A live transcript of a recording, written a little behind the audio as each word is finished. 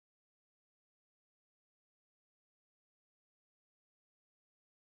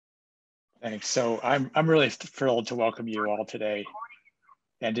Thanks. So I'm really thrilled to welcome you all today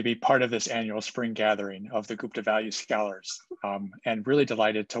and to be part of this annual spring gathering of the Gupta Values Scholars, and really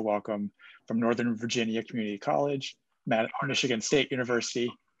delighted to welcome from Northern Virginia Community College, Michigan State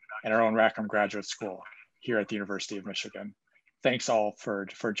University, and our own Rackham Graduate School here at the University of Michigan. Thanks all for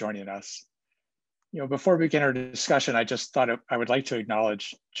joining us. Before we begin our discussion, I just thought I would like to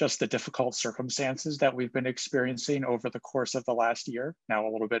acknowledge just the difficult circumstances that we've been experiencing over the course of the last year, now a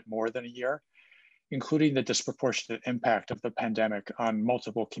little bit more than a year, including the disproportionate impact of the pandemic on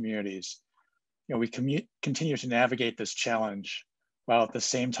multiple communities. We continue to navigate this challenge while at the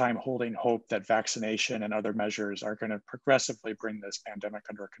same time holding hope that vaccination and other measures are going to progressively bring this pandemic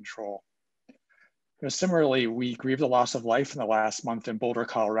under control. Similarly, we grieve the loss of life in the last month in Boulder,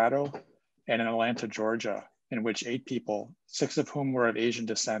 Colorado, and in Atlanta, Georgia, in which 8 people, 6 of whom were of Asian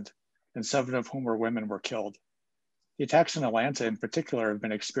descent, and 7 of whom were women, were killed. The attacks in Atlanta in particular have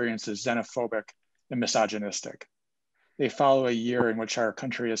been experienced as xenophobic and misogynistic. They follow a year in which our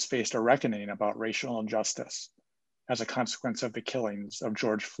country has faced a reckoning about racial injustice as a consequence of the killings of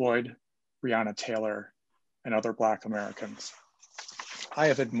George Floyd, Breonna Taylor, and other Black Americans. I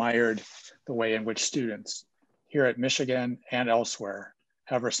have admired the way in which students here at Michigan and elsewhere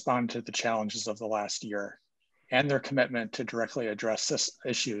have responded to the challenges of the last year and their commitment to directly address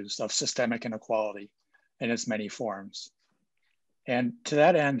issues of systemic inequality in its many forms. And to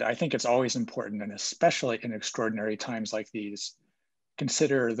that end, I think it's always important, and especially in extraordinary times like these,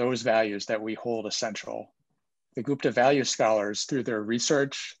 consider those values that we hold essential. The Gupta Values Scholars, through their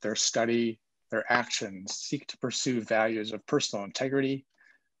research, their study, their actions, seek to pursue values of personal integrity,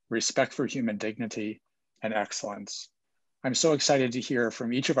 respect for human dignity, and excellence. I'm so excited to hear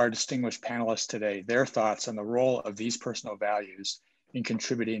from each of our distinguished panelists today, their thoughts on the role of these personal values in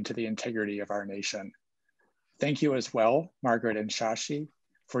contributing to the integrity of our nation. Thank you as well, Margaret and Shashi,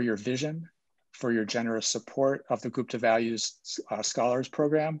 for your vision, for your generous support of the Gupta Values Scholars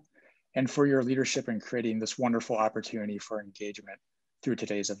Program, and for your leadership in creating this wonderful opportunity for engagement through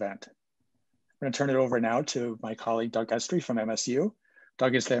today's event. I'm going to turn it over now to my colleague, Doug Estry from MSU.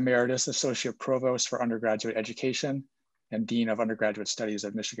 Doug is the Emeritus Associate Provost for Undergraduate Education and Dean of Undergraduate Studies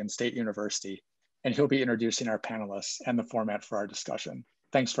at Michigan State University, and he'll be introducing our panelists and the format for our discussion.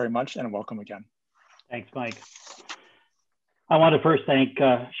 Thanks very much and welcome again. Thanks, Mike. I want to first thank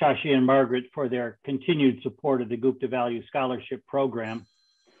Shashi and Margaret for their continued support of the Gupta Values Scholarship Program.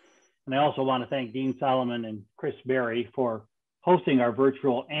 And I also want to thank Dean Solomon and Chris Berry for hosting our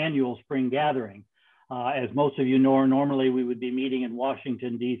virtual annual spring gathering. As most of you know, normally we would be meeting in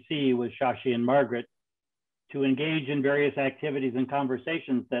Washington, DC with Shashi and Margaret to engage in various activities and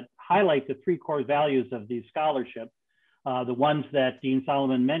conversations that highlight the 3 core values of these scholarships, the ones that Dean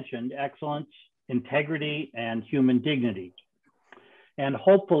Solomon mentioned: excellence, integrity, and human dignity. And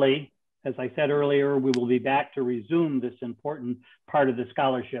hopefully, as I said earlier, we will be back to resume this important part of the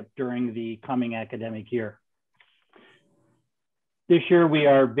scholarship during the coming academic year. This year, we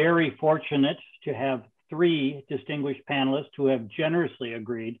are very fortunate to have 3 distinguished panelists who have generously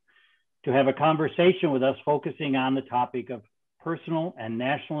agreed to have a conversation with us focusing on the topic of personal and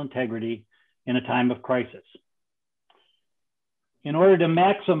national integrity in a time of crisis. In order to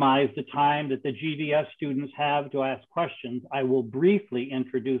maximize the time that the GVS students have to ask questions, I will briefly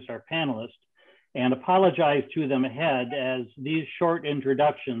introduce our panelists and apologize to them ahead, as these short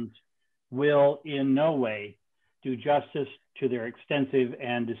introductions will in no way do justice to their extensive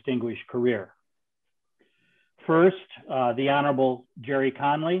and distinguished career. First, the Honorable Gerry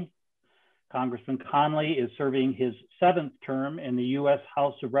Connolly. Congressman Connolly is serving his 7th term in the U.S.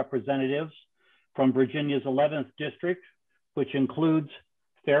 House of Representatives from Virginia's 11th District, which includes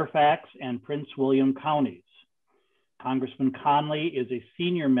Fairfax and Prince William counties. Congressman Connolly is a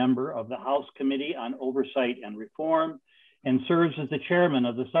senior member of the House Committee on Oversight and Reform and serves as the chairman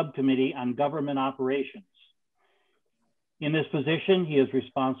of the Subcommittee on Government Operations. In this position, he is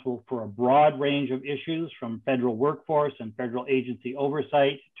responsible for a broad range of issues, from federal workforce and federal agency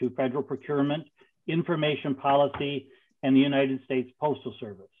oversight to federal procurement, information policy, and the United States Postal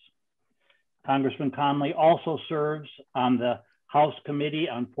Service. Congressman Connolly also serves on the House Committee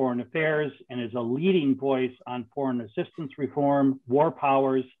on Foreign Affairs and is a leading voice on foreign assistance reform, war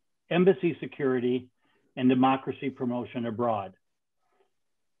powers, embassy security, and democracy promotion abroad.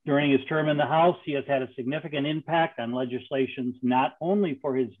 During his term in the House, he has had a significant impact on legislations not only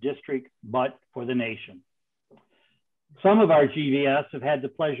for his district, but for the nation. Some of our GVS have had the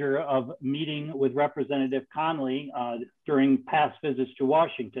pleasure of meeting with Representative Connolly during past visits to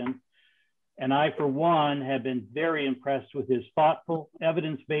Washington, and I, for one, have been very impressed with his thoughtful,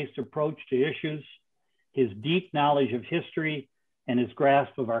 evidence-based approach to issues, his deep knowledge of history, and his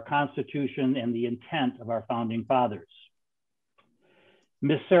grasp of our Constitution and the intent of our founding fathers.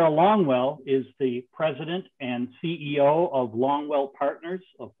 Ms. Sarah Longwell is the president and CEO of Longwell Partners,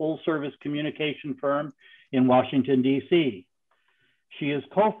 a full-service communication firm in Washington, D.C. She is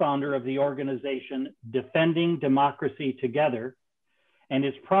co-founder of the organization Defending Democracy Together and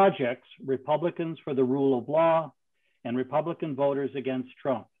its projects Republicans for the Rule of Law and Republican Voters Against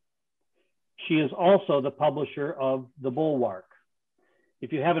Trump. She is also the publisher of The Bulwark.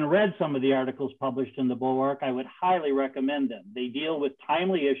 If you haven't read some of the articles published in The Bulwark, I would highly recommend them. They deal with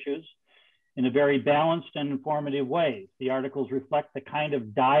timely issues in a very balanced and informative way. The articles reflect the kind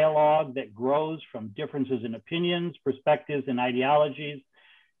of dialogue that grows from differences in opinions, perspectives, and ideologies,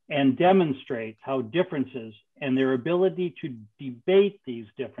 and demonstrates how differences and their ability to debate these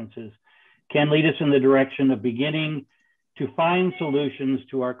differences can lead us in the direction of beginning to find solutions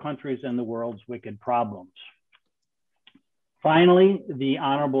to our country's and the world's wicked problems. Finally, the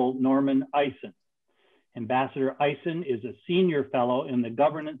Honorable Norman Eisen. Ambassador Eisen is a senior fellow in the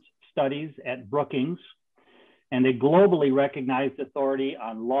governance studies at Brookings and a globally recognized authority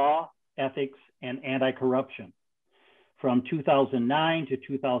on law, ethics, and anti-corruption. From 2009 to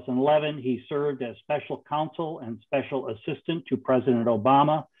 2011, he served as special counsel and special assistant to President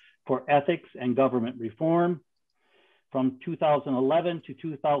Obama for ethics and government reform. From 2011 to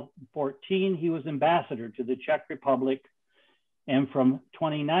 2014, he was ambassador to the Czech Republic. And from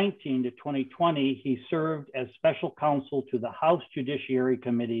 2019 to 2020, he served as special counsel to the House Judiciary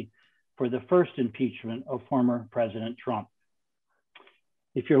Committee for the first impeachment of former President Trump.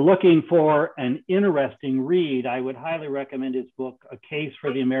 If you're looking for an interesting read, I would highly recommend his book, A Case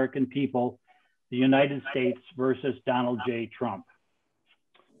for the American People, the United States versus Donald J. Trump.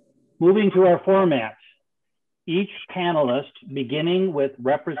 Moving to our format, each panelist, beginning with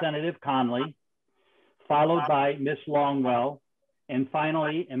Representative Connolly, followed by Ms. Longwell, and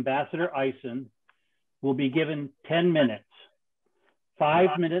finally, Ambassador Eisen, will be given 10 minutes,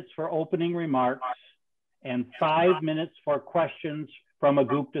 5 minutes for opening remarks, and 5 minutes for questions from a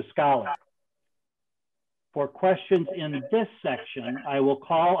Gupta scholar. For questions in this section, I will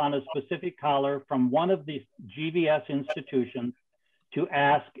call on a specific caller from one of the GVS institutions to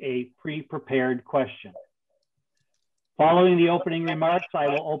ask a pre-prepared question. Following the opening remarks, I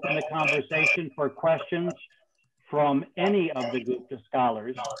will open the conversation for questions from any of the Gupta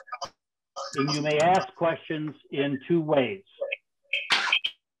scholars, and you may ask questions in two ways.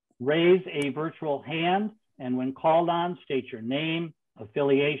 Raise a virtual hand, and when called on, state your name,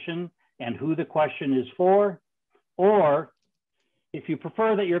 affiliation, and who the question is for. Or if you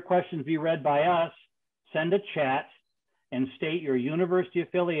prefer that your questions be read by us, send a chat and state your university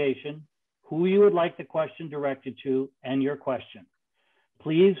affiliation, who you would like the question directed to, and your question.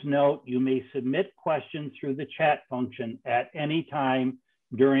 Please note you may submit questions through the chat function at any time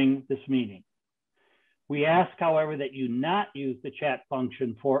during this meeting. We ask, however, that you not use the chat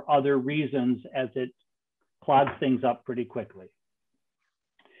function for other reasons, as it clogs things up pretty quickly.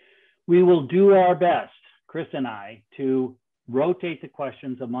 We will do our best, Chris and I, to rotate the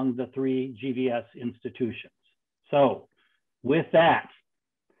questions among the three GVS institutions. So with that,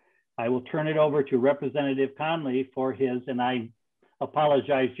 I will turn it over to Representative Connolly for his, and I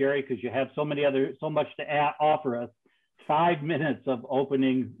apologize, Gerry, because you have so much to offer us, 5 minutes of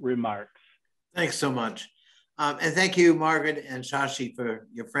opening remarks. Thanks so much. And thank you, Margaret and Shashi, for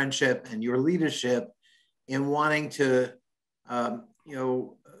your friendship and your leadership in wanting to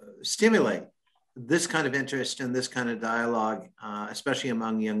stimulate this kind of interest and this kind of dialogue, especially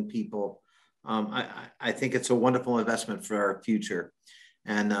among young people. I think it's a wonderful investment for our future.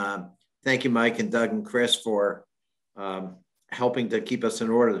 And thank you, Mike and Doug and Chris, for helping to keep us in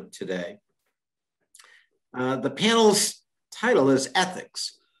order today. The panel's title is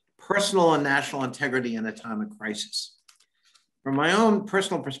Ethics, Personal and National Integrity in a Time of Crisis. From my own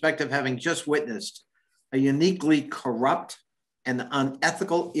personal perspective, having just witnessed a uniquely corrupt and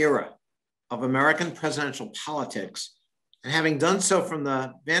unethical era of American presidential politics, and having done so from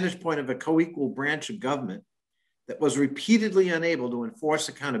the vantage point of a co-equal branch of government that was repeatedly unable to enforce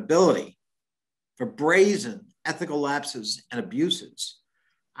accountability for brazen ethical lapses and abuses,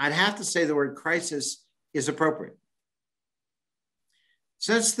 I'd have to say the word crisis is appropriate.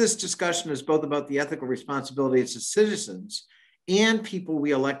 Since this discussion is both about the ethical responsibilities of citizens and people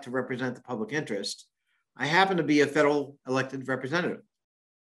we elect to represent the public interest, I happen to be a federal elected representative.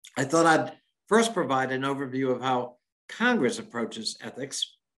 I thought I'd first provide an overview of how Congress approaches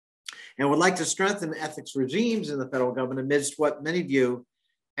ethics and would like to strengthen ethics regimes in the federal government amidst what many view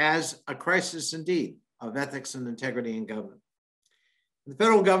as a crisis indeed of ethics and integrity in government. In the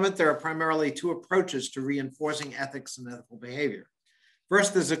federal government, there are primarily two approaches to reinforcing ethics and ethical behavior.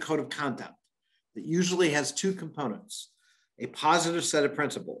 First, there's a code of conduct that usually has two components: a positive set of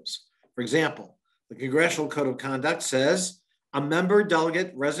principles. For example, the Congressional Code of Conduct says a member,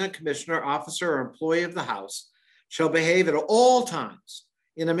 delegate, resident commissioner, officer, or employee of the House shall behave at all times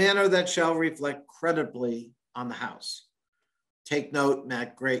in a manner that shall reflect creditably on the House. Take note,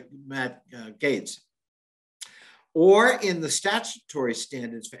 Matt Gates. Or in the statutory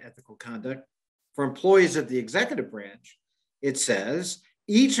standards for ethical conduct for employees of the executive branch, it says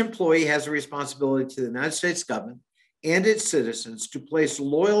each employee has a responsibility to the United States government and its citizens to place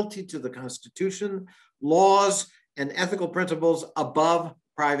loyalty to the Constitution, laws, and ethical principles above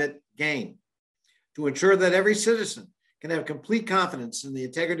private gain, to ensure that every citizen can have complete confidence in the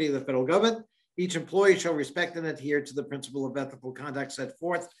integrity of the federal government. Each employee shall respect and adhere to the principle of ethical conduct set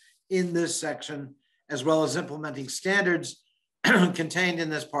forth in this section, as well as implementing standards contained in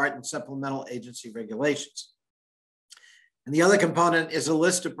this part in supplemental agency regulations. And the other component is a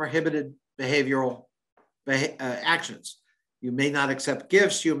list of prohibited behavioral actions. You may not accept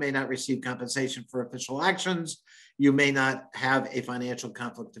gifts, you may not receive compensation for official actions, you may not have a financial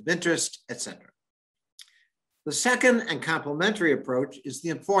conflict of interest, etc. The second and complementary approach is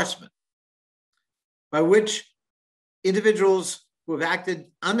the enforcement, by which individuals who have acted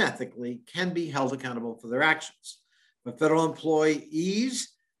unethically can be held accountable for their actions. For federal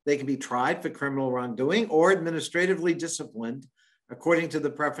employees, they can be tried for criminal wrongdoing or administratively disciplined according to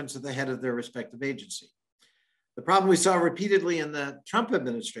the preference of the head of their respective agency. The problem we saw repeatedly in the Trump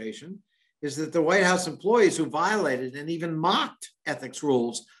administration is that the White House employees who violated and even mocked ethics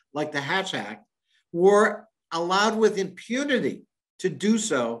rules like the Hatch Act were allowed with impunity to do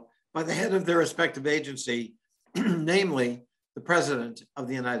so by the head of their respective agency, namely the President of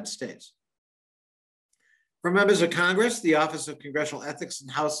the United States. For members of Congress, the Office of Congressional Ethics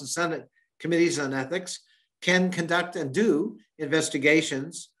and House and Senate Committees on Ethics can conduct and do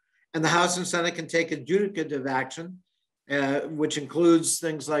investigations, and the House and Senate can take adjudicative action, which includes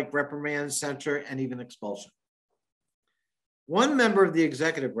things like reprimand, censure, and even expulsion. One member of the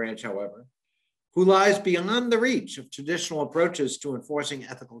executive branch, however, who lies beyond the reach of traditional approaches to enforcing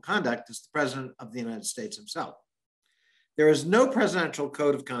ethical conduct is the President of the United States himself. There is no presidential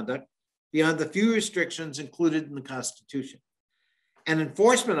code of conduct beyond the few restrictions included in the Constitution, and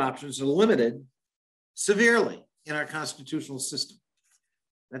enforcement options are limited severely in our constitutional system.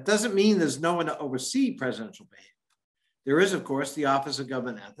 That doesn't mean there's no one to oversee presidential behavior. There is, of course, the Office of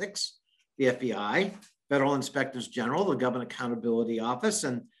Government Ethics, the FBI, Federal Inspectors General, the Government Accountability Office,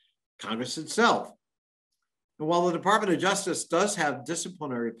 and Congress itself. And while the Department of Justice does have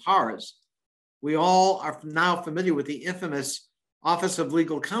disciplinary powers, we all are now familiar with the infamous Office of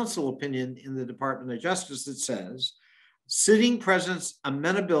Legal Counsel opinion in the Department of Justice that says, sitting president's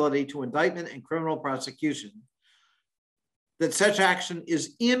amenability to indictment and criminal prosecution, that such action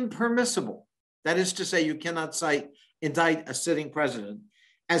is impermissible. That is to say, you cannot indict a sitting president,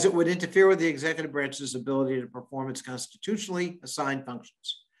 as it would interfere with the executive branch's ability to perform its constitutionally assigned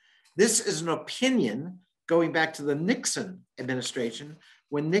functions. This is an opinion going back to the Nixon administration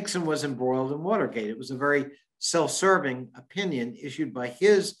when Nixon was embroiled in Watergate. It was a very self-serving opinion issued by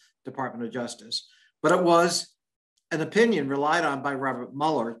his Department of Justice, but it was an opinion relied on by Robert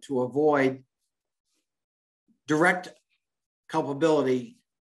Mueller to avoid direct culpability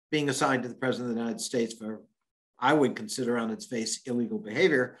being assigned to the President of the United States for, I would consider on its face, illegal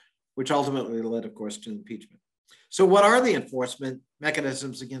behavior, which ultimately led, of course, to impeachment. So what are the enforcement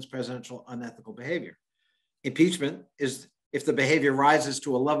mechanisms against presidential unethical behavior? Impeachment is if the behavior rises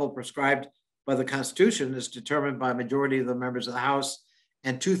to a level prescribed by the Constitution, is determined by a majority of the members of the House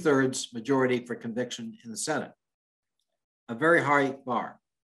and 2/3 majority for conviction in the Senate. A very high bar.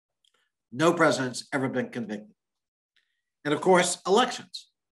 No president's ever been convicted. And of course, elections,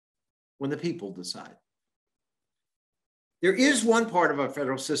 when the people decide. There is one part of our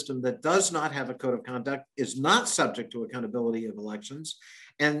federal system that does not have a code of conduct, is not subject to accountability of elections,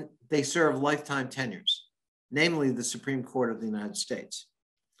 and they serve lifetime tenures, namely the Supreme Court of the United States.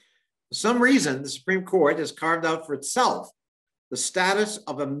 For some reason, the Supreme Court has carved out for itself the status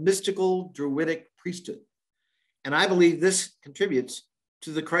of a mystical druidic priesthood. And I believe this contributes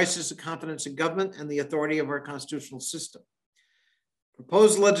to the crisis of confidence in government and the authority of our constitutional system.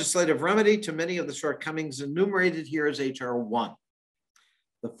 Proposed legislative remedy to many of the shortcomings enumerated here is H.R. 1,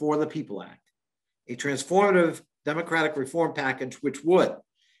 the For the People Act, a transformative democratic reform package which would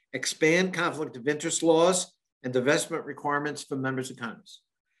expand conflict of interest laws and divestment requirements for members of Congress,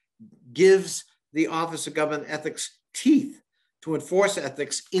 gives the Office of Government Ethics teeth to enforce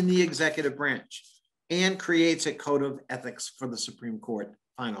ethics in the executive branch, and creates a code of ethics for the Supreme Court,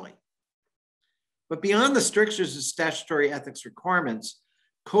 finally. But beyond the strictures of statutory ethics requirements,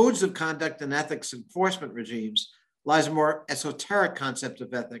 codes of conduct and ethics enforcement regimes lies a more esoteric concept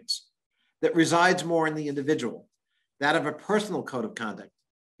of ethics that resides more in the individual, that of a personal code of conduct,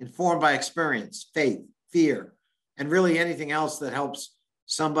 informed by experience, faith, fear, and really anything else that helps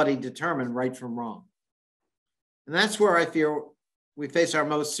somebody determine right from wrong. And that's where I fear we face our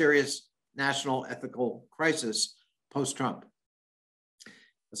most serious national ethical crisis post-Trump.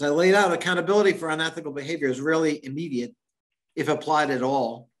 As I laid out, accountability for unethical behavior is really immediate, if applied at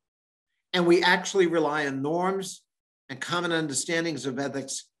all. And we actually rely on norms and common understandings of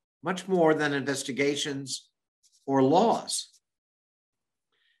ethics much more than investigations or laws.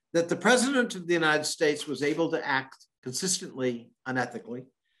 That the President of the United States was able to act consistently unethically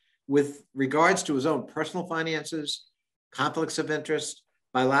with regards to his own personal finances, conflicts of interest,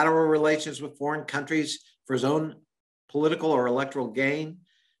 bilateral relations with foreign countries for his own political or electoral gain,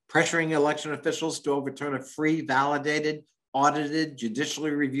 pressuring election officials to overturn a free, validated, audited,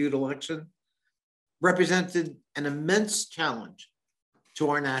 judicially reviewed election, represented an immense challenge to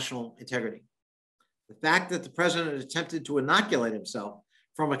our national integrity. The fact that the president attempted to inoculate himself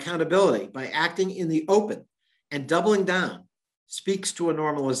from accountability by acting in the open and doubling down speaks to a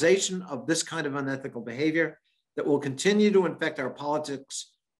normalization of this kind of unethical behavior that will continue to infect our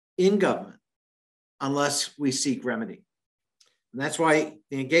politics in government unless we seek remedy. And that's why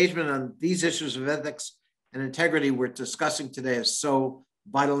the engagement on these issues of ethics and integrity we're discussing today is so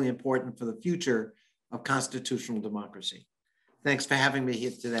vitally important for the future of constitutional democracy. Thanks for having me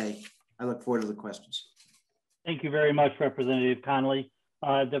here today. I look forward to the questions. Thank you very much, Representative Connolly.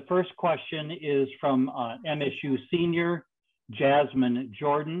 The first question is from MSU senior Jasmine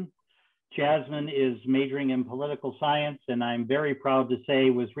Jordan. Jasmine is majoring in political science, and I'm very proud to say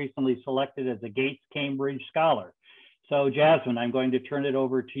was recently selected as a Gates Cambridge Scholar. So Jasmine, I'm going to turn it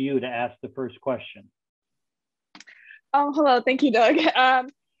over to you to ask the first question. Hello, thank you, Doug.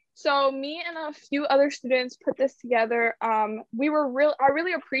 So me and a few other students put this together. I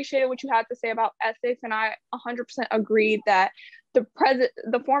really appreciated what you had to say about ethics, and I 100% agreed that the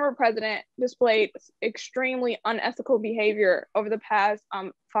former president displayed extremely unethical behavior over the past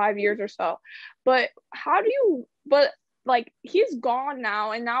 5 years or so. But he's gone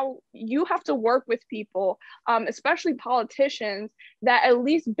now, and now you have to work with people, especially politicians, that at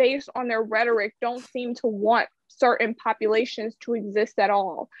least based on their rhetoric don't seem to want certain populations to exist at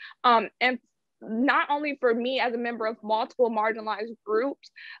all. And not only for me as a member of multiple marginalized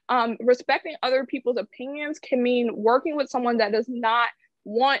groups, respecting other people's opinions can mean working with someone that does not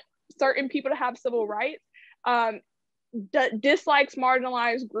want certain people to have civil rights, dislikes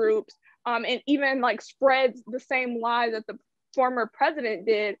marginalized groups, and even like spreads the same lies that the former president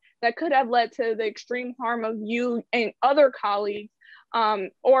did that could have led to the extreme harm of you and other colleagues,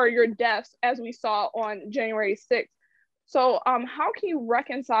 or your deaths, as we saw on January 6th. So how can you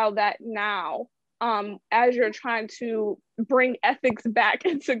reconcile that now as you're trying to bring ethics back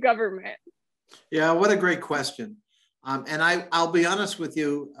into government? Yeah, what a great question. And I'll be honest with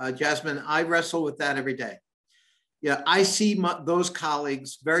you, Jasmine, I wrestle with that every day. Yeah, I see those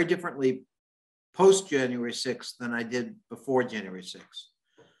colleagues very differently post January 6th than I did before January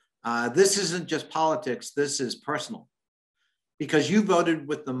 6th. This isn't just politics, this is personal. Because you voted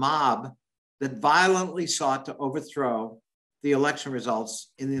with the mob that violently sought to overthrow the election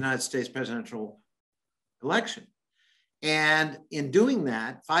results in the United States presidential election. And in doing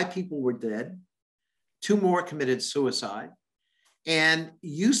that, 5 people were dead, 2 more committed suicide, and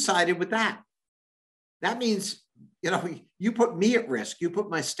you sided with that. That means, you put me at risk, you put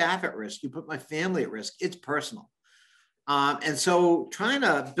my staff at risk, you put my family at risk. It's personal. And so trying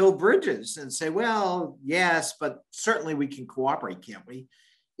to build bridges and say, well, yes, but certainly we can cooperate, can't we,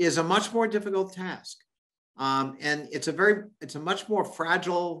 is a much more difficult task. And it's a much more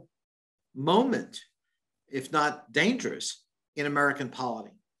fragile moment, if not dangerous, in American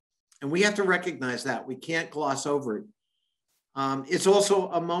polity. And we have to recognize that. We can't gloss over it. It's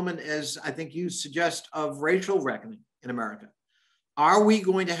also a moment, as I think you suggest, of racial reckoning in America. Are we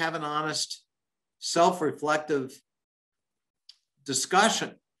going to have an honest, self-reflective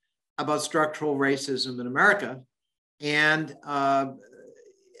discussion about structural racism in America? And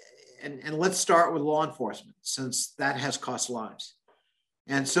let's start with law enforcement, since that has cost lives.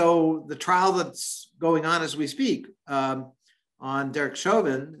 And so the trial that's going on as we speak on Derek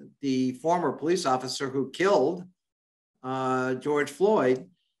Chauvin, the former police officer who killed George Floyd,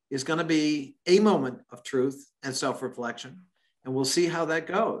 is going to be a moment of truth and self-reflection. And we'll see how that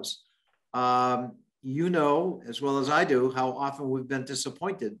goes. You know, as well as I do, how often we've been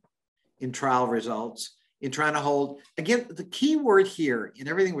disappointed in trial results, in trying to hold, again, the key word here in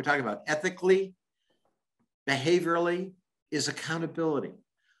everything we're talking about, ethically, behaviorally, is accountability.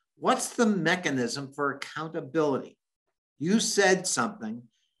 What's the mechanism for accountability? You said something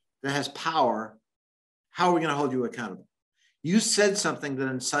that has power. How are we going to hold you accountable? You said something that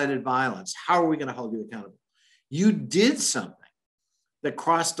incited violence. How are we going to hold you accountable? You did something that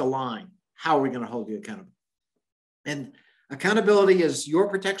crossed a line. How are we going to hold you accountable? And accountability is your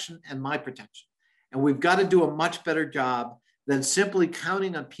protection and my protection. And we've got to do a much better job than simply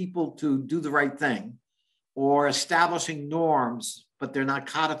counting on people to do the right thing or establishing norms, but they're not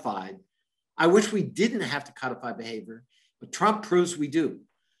codified. I wish we didn't have to codify behavior, but Trump proves we do.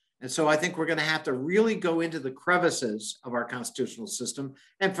 And so I think we're going to have to really go into the crevices of our constitutional system,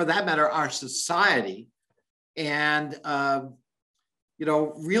 and for that matter, our society, and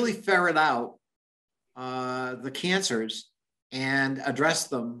really ferret out the cancers and address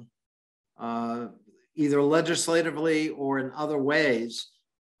them either legislatively or in other ways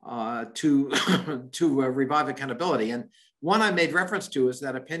to revive accountability. And one I made reference to is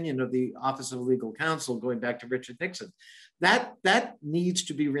that opinion of the Office of Legal Counsel going back to Richard Nixon. That needs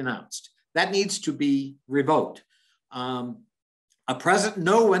to be renounced. That needs to be revoked. A president,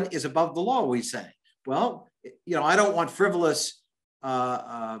 no one is above the law, we say. Well, I don't want frivolous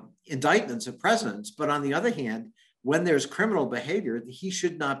indictments of presidents, but on the other hand, when there's criminal behavior, he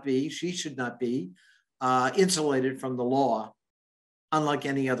should not be, she should not be insulated from the law, unlike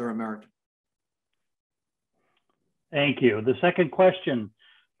any other American. Thank you. The second question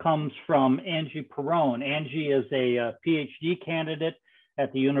comes from Angie Perrone. Angie is a PhD candidate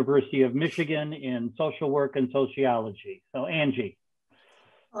at the University of Michigan in social work and sociology. So Angie.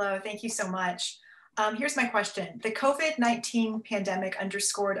 Hello, thank you so much. Here's my question. The COVID-19 pandemic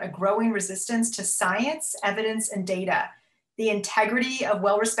underscored a growing resistance to science, evidence, and data. The integrity of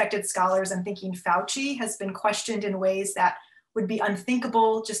well-respected scholars, I'm thinking Fauci, has been questioned in ways that would be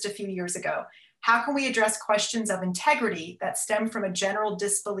unthinkable just a few years ago. How can we address questions of integrity that stem from a general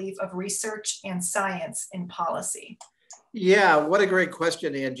disbelief of research and science in policy? Yeah, what a great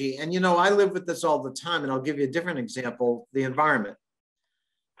question, Angie. And I live with this all the time, and I'll give you a different example, the environment.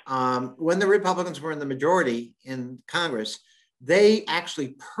 When the Republicans were in the majority in Congress, they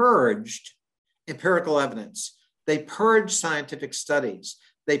actually purged empirical evidence. They purged scientific studies.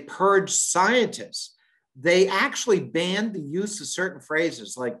 They purged scientists. They actually banned the use of certain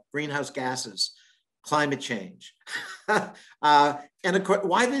phrases like greenhouse gases, climate change. And of course,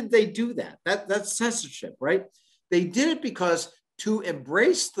 why did they do that? That's censorship, right? They did it because to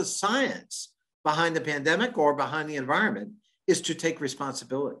embrace the science behind the pandemic or behind the environment is to take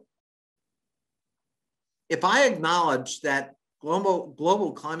responsibility. If I acknowledge that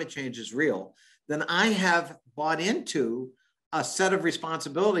global climate change is real, then I have bought into a set of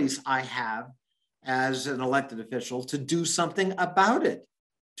responsibilities I have as an elected official to do something about it,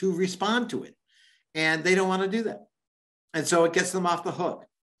 to respond to it. And they don't want to do that. And so it gets them off the hook.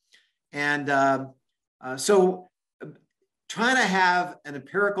 And so trying to have an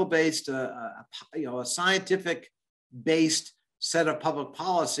empirical based, a scientific based set of public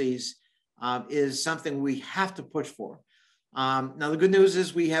policies is something we have to push for. Now, the good news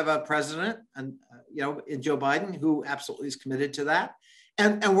is we have a president, in Joe Biden, who absolutely is committed to that.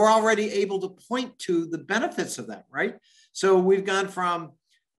 And we're already able to point to the benefits of that, right? So we've gone from,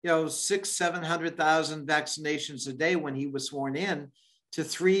 600,000-700,000 vaccinations a day when he was sworn in to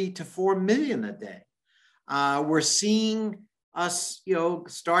 3 to 4 million a day. We're seeing us,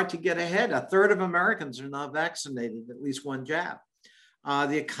 start to get ahead. A third of Americans are not vaccinated, at least one jab.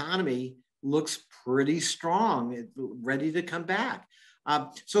 The economy looks pretty strong, ready to come back.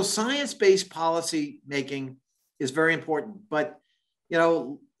 So science-based policy making is very important, but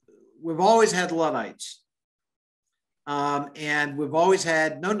we've always had Luddites, and we've always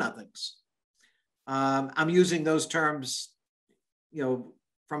had know-nothings. I'm using those terms,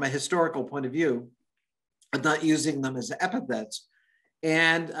 from a historical point of view, but not using them as epithets.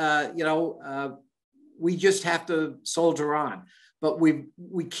 And we just have to soldier on. But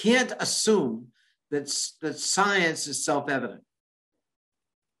we can't assume that science is self-evident.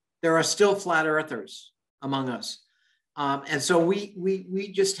 There are still flat earthers among us. And so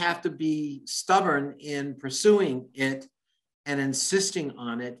we just have to be stubborn in pursuing it and insisting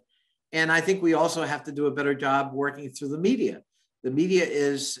on it. And I think we also have to do a better job working through the media. The media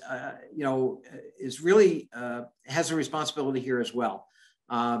is really has a responsibility here as well.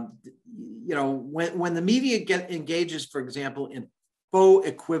 When the media engages, for example, in faux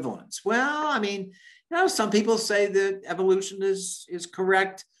equivalence. Well, I mean, some people say that evolution is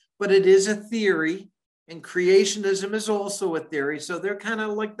correct, but it is a theory, and creationism is also a theory. So they're kind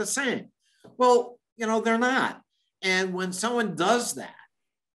of like the same. Well, you know, they're not. And when someone does that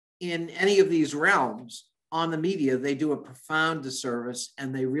in any of these realms on the media, they do a profound disservice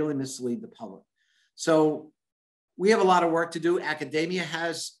and they really mislead the public. So we have a lot of work to do. Academia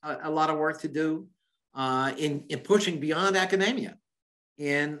has a lot of work to do in pushing beyond academia,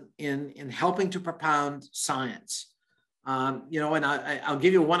 in helping to propound science. You know, and I'll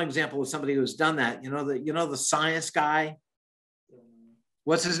give you one example of somebody who's done that. You know the science guy.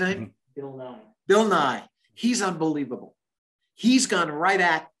 What's his name? Bill Nye. Bill Nye. He's unbelievable. He's gone right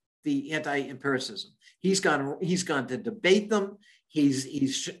at the anti-empiricism. He's gone to debate them.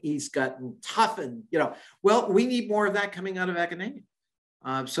 He's gotten tough, and you know. Well, we need more of that coming out of academia,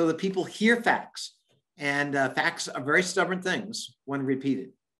 so that people hear facts, and facts are very stubborn things when repeated.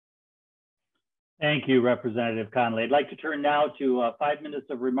 Thank you, Representative Connolly. I'd like to turn now to 5 minutes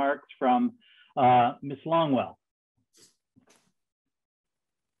of remarks from Ms. Longwell.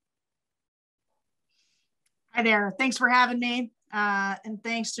 Hi there. Thanks for having me. And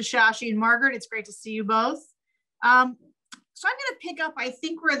thanks to Shashi and Margaret. It's great to see you both. So I'm going to pick up, I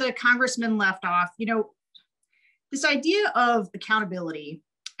think, where the congressman left off. You know, this idea of accountability.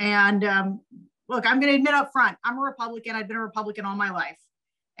 And look, I'm going to admit up front, I'm a Republican. I've been a Republican all my life.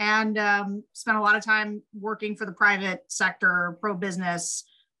 And spent a lot of time working for the private sector, pro-business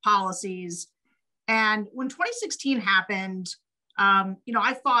policies. And when 2016 happened, you know,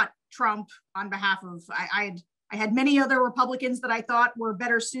 I fought Trump on behalf of, I had many other Republicans that I thought were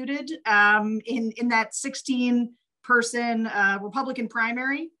better suited in that 16-person Republican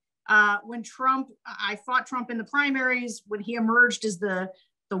primary. When I fought Trump in the primaries. When he emerged as the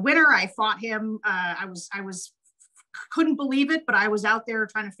winner, I fought him. I couldn't believe it, but I was out there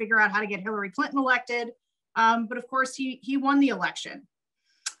trying to figure out how to get Hillary Clinton elected. But of course, he won the election.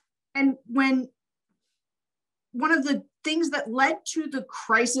 And when one of the things that led to the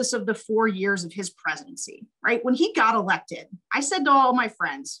crisis of the 4 years of his presidency, right? When he got elected, I said to all my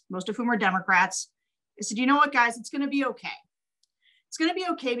friends, most of whom are Democrats, I said, you know what, guys, it's going to be okay. It's going to be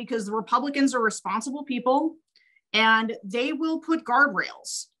okay because the Republicans are responsible people and they will put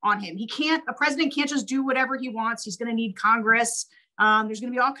guardrails on him. A president can't just do whatever he wants. He's going to need Congress. There's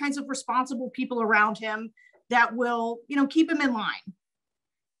going to be all kinds of responsible people around him that will, you know, keep him in line.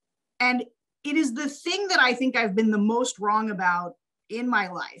 And it is the thing that I think I've been the most wrong about in my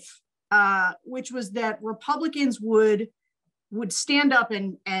life, which was that Republicans would stand up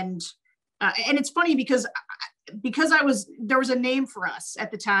and it's funny because there was a name for us at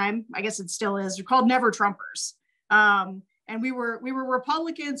the time. I guess it still is. We're called Never Trumpers, and we were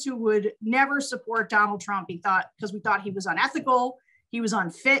Republicans who would never support Donald Trump. Because we thought he was unethical, he was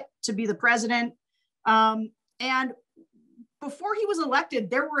unfit to be the president, and before he was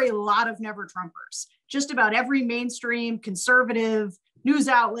elected, there were a lot of Never Trumpers. Just about every mainstream conservative news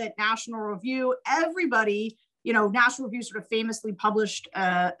outlet, National Review, everybody, you know, National Review sort of famously published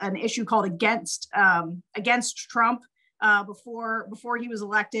an issue called Against Trump before he was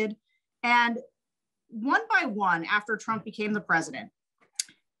elected. And one by one, after Trump became the president,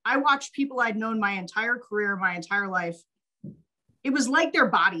 I watched people I'd known my entire career, my entire life. It was like their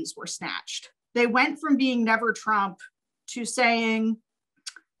bodies were snatched. They went from being Never Trump to saying,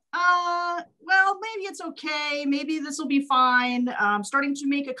 well, maybe it's okay. Maybe this will be fine. Starting to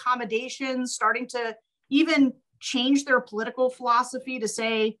make accommodations, starting to even change their political philosophy to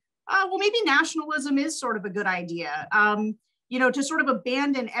say, well, maybe nationalism is sort of a good idea. You know, to sort of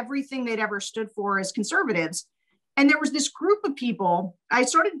abandon everything they'd ever stood for as conservatives. And there was this group of people. I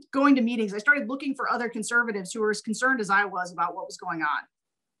started going to meetings. I started looking for other conservatives who were as concerned as I was about what was going on.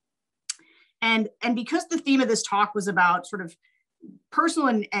 And because the theme of this talk was about sort of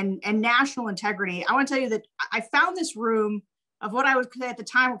personal and national integrity, I want to tell you that I found this room of what I would say at the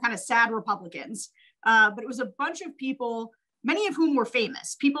time were kind of sad Republicans. But it was a bunch of people, many of whom were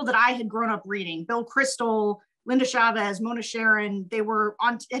famous, people that I had grown up reading. Bill Kristol, Linda Chavez, Mona Sharon. They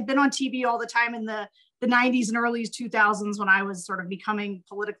had been on TV all the time in the 90s and early 2000s when I was sort of becoming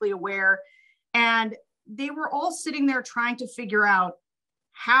politically aware. And they were all sitting there trying to figure out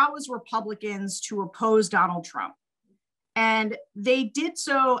how as Republicans to oppose Donald Trump. And they did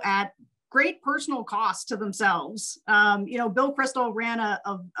so at great personal cost to themselves. You know, Bill Kristol ran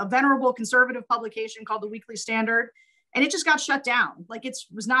a venerable conservative publication called The Weekly Standard, and it just got shut down. Like it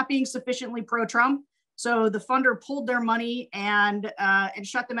was not being sufficiently pro-Trump. So the funder pulled their money and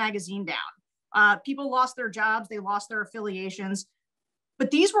shut the magazine down. People lost their jobs, they lost their affiliations, but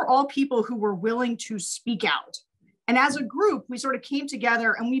these were all people who were willing to speak out. And as a group, we sort of came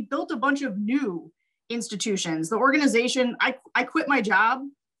together and we built a bunch of new institutions. The organization, I quit my job.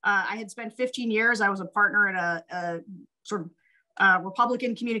 I had spent 15 years. I was a partner at a sort of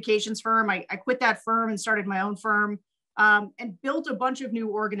Republican communications firm. I quit that firm and started my own firm, and built a bunch of new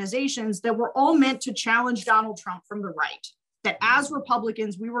organizations that were all meant to challenge Donald Trump from the right. That as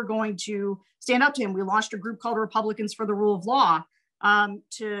Republicans, we were going to stand up to him. We launched a group called Republicans for the Rule of Law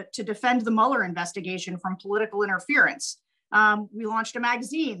to defend the Mueller investigation from political interference. We launched a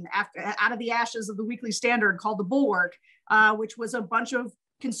magazine out of the ashes of the Weekly Standard called The Bulwark, which was a bunch of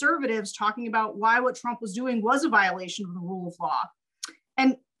conservatives talking about why what Trump was doing was a violation of the rule of law.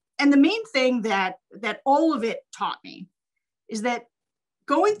 And the main thing that all of it taught me is that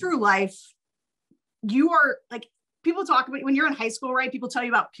going through life, you are like, people talk about when you're in high school, right? People tell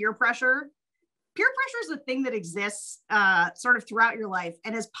you about peer pressure. Peer pressure is a thing that exists sort of throughout your life.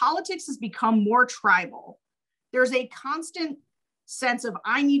 And as politics has become more tribal, there's a constant sense of,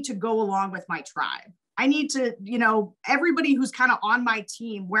 I need to go along with my tribe. I need to, everybody who's kind of on my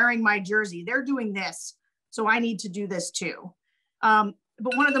team wearing my jersey, they're doing this. So I need to do this too.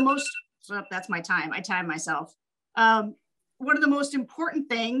 But one of the most, that's my time. I time myself. One of the most important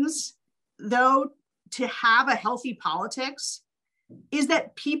things, though, to have a healthy politics is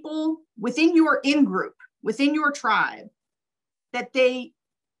that people within your in-group, within your tribe, that they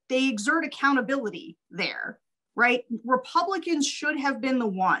exert accountability there, right? Republicans should have been the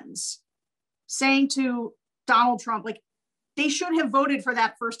ones saying to Donald Trump, like, they should have voted for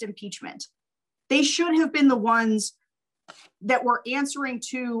that first impeachment. They should have been the ones that were answering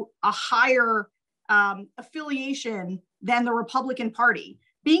to a higher affiliation than the Republican Party.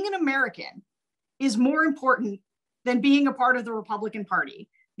 Being an American is more important than being a part of the Republican Party.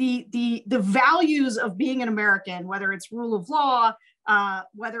 The values of being an American, whether it's rule of law,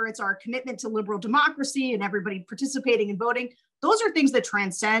 whether it's our commitment to liberal democracy and everybody participating and voting, those are things that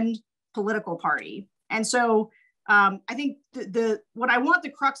transcend political party. And so I think what I want the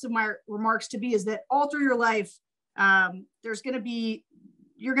crux of my remarks to be is that all through your life, there's going to be,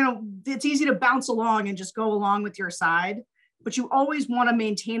 it's easy to bounce along and just go along with your side, but you always want to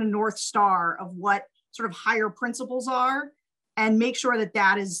maintain a North Star of what sort of higher principles are and make sure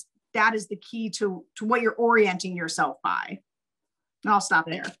that is the key to what you're orienting yourself by. And I'll stop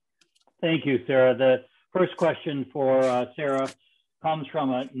there. Thank you, Sarah. The first question for Sarah comes from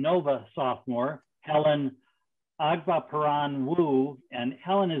a Nova sophomore, Helen Agbaparan Wu, and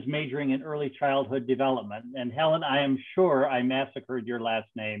Helen is majoring in early childhood development. And Helen, I am sure I massacred your last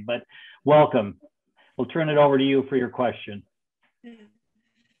name, but welcome. We'll turn it over to you for your question.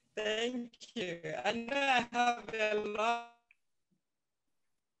 Thank you. I know I have a long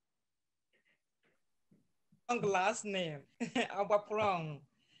last name, Agbaparan.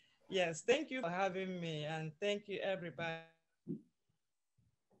 Yes, thank you for having me, and thank you, everybody.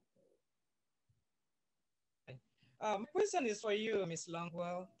 My question is for you, Ms.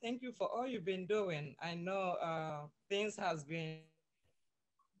 Longwell. Thank you for all you've been doing. I know things has been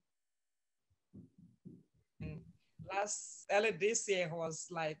early this year was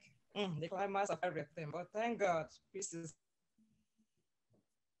like the climax of everything, but thank God, peace is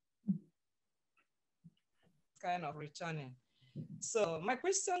kind of returning. So my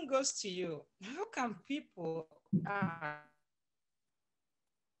question goes to you. How can people act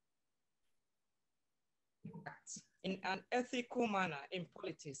in an ethical manner in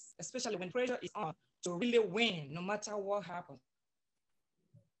politics, especially when pressure is on to really win, no matter what happens?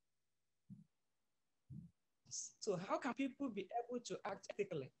 So how can people be able to act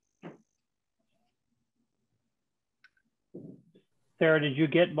ethically? Sarah, did you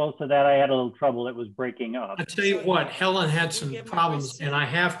get most of that? I had a little trouble. It was breaking up. I'll tell you what, Helen had some problems, and I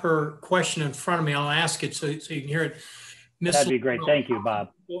have her question in front of me. I'll ask it so you can hear it. That'd be great. Thank you, Bob.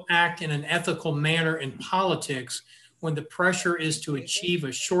 People act in an ethical manner in politics when the pressure is to achieve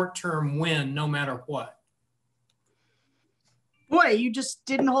a short-term win, no matter what. Boy, you just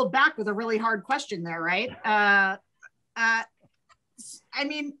didn't hold back with a really hard question there, right? I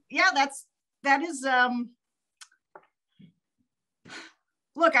mean, yeah, that is.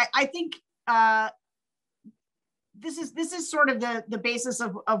 Look, I think this is sort of the basis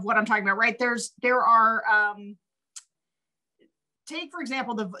of what I'm talking about, right? There are take, for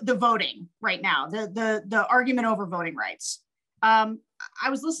example, the voting right now, the argument over voting rights. I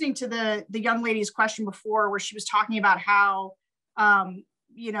was listening to the young lady's question before, where she was talking about how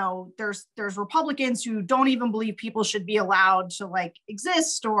there's Republicans who don't even believe people should be allowed to like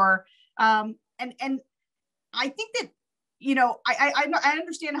exist, or and I think that I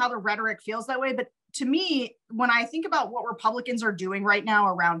understand how the rhetoric feels that way, but to me, when I think about what Republicans are doing right now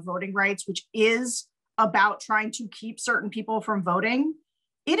around voting rights, which is about trying to keep certain people from voting,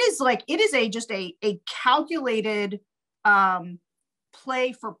 it is just a calculated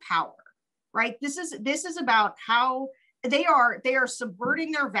play for power, right? This is about how they are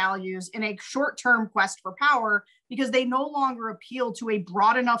subverting their values in a short-term quest for power because they no longer appeal to a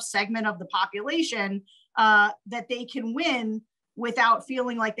broad enough segment of the population that they can win without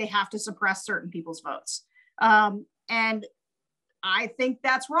feeling like they have to suppress certain people's votes. And I think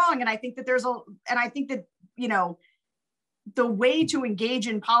that's wrong. And I think that I think that, you know, the way to engage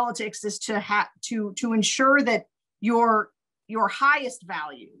in politics is to ensure that your highest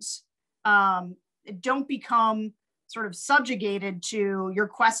values don't become sort of subjugated to your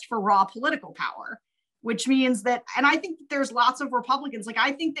quest for raw political power, which means that, and I think that there's lots of Republicans, like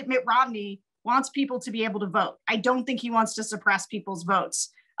I think that Mitt Romney wants people to be able to vote. I don't think he wants to suppress people's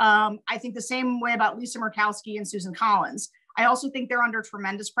votes. I think the same way about Lisa Murkowski and Susan Collins. I also think they're under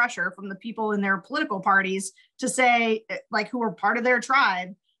tremendous pressure from the people in their political parties to say, like, who are part of their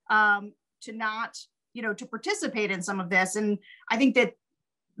tribe, to not, you know, to participate in some of this. And I think that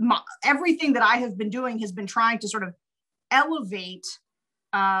everything that I have been doing has been trying to sort of elevate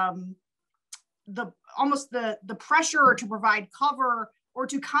the pressure to provide cover or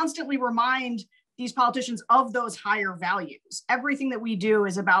to constantly remind these politicians of those higher values. Everything that we do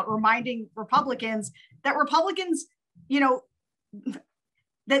is about reminding Republicans that Republicans, you know,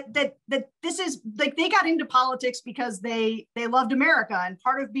 that this is like, they got into politics because they loved America, and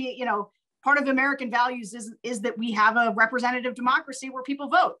part of being, you know, part of American values is that we have a representative democracy where people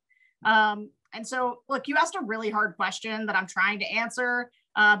vote. And so, look, you asked a really hard question that I'm trying to answer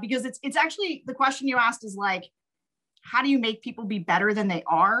because it's actually, the question you asked is like, how do you make people be better than they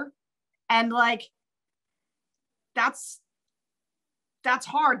are? And like, that's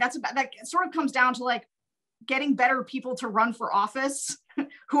hard. That sort of comes down to like getting better people to run for office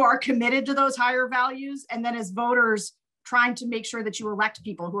who are committed to those higher values. And then as voters, trying to make sure that you elect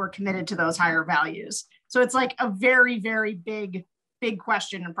people who are committed to those higher values. So it's like a very, very big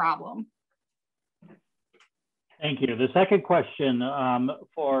question and problem. Thank you. The second question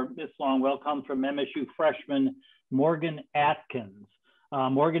for Ms. Longwell comes from MSU freshman Morgan Atkins.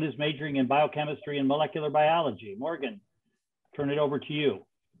 Morgan is majoring in biochemistry and molecular biology. Morgan, turn it over to you.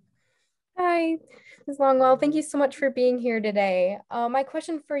 Hi, Ms. Longwell. Thank you so much for being here today. My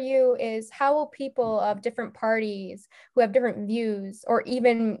question for you is, how will people of different parties who have different views, or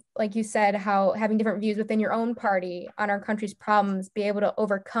even, like you said, how having different views within your own party on our country's problems, be able to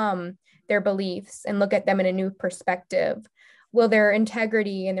overcome their beliefs and look at them in a new perspective? Will their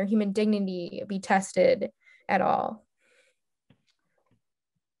integrity and their human dignity be tested at all?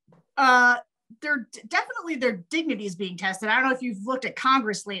 Their dignity is being tested. I don't know if you've looked at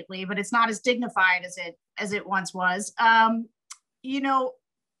Congress lately, but it's not as dignified as it once was. You know,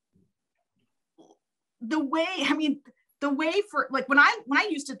 the way for, like, when I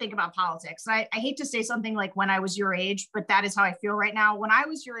used to think about politics, I hate to say something like when I was your age, but that is how I feel right now. When I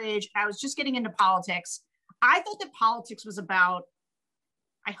was your age, I was just getting into politics. I thought that politics was about,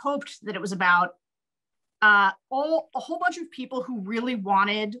 I hoped that it was about a whole bunch of people who really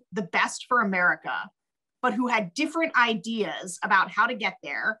wanted the best for America, but who had different ideas about how to get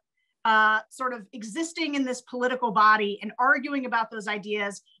there, sort of existing in this political body and arguing about those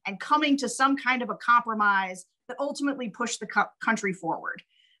ideas and coming to some kind of a compromise that ultimately pushed the country forward.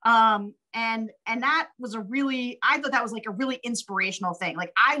 And that was I thought that was like a really inspirational thing.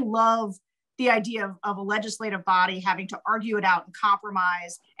 Like, I love the idea of a legislative body having to argue it out and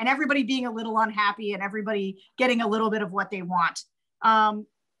compromise, and everybody being a little unhappy and everybody getting a little bit of what they want. I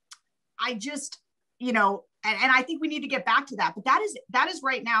just, you know, and I think we need to get back to that. But that is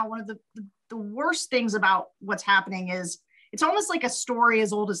right now one of the worst things about what's happening is it's almost like a story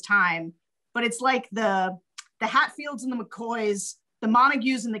as old as time, but it's like the Hatfields and the McCoys, the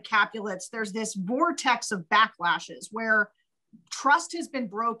Montagues and the Capulets. There's this vortex of backlashes where trust has been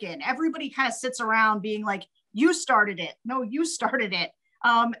broken. Everybody kind of sits around being like, you started it. No, you started it.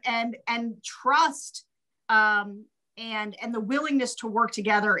 And trust and the willingness to work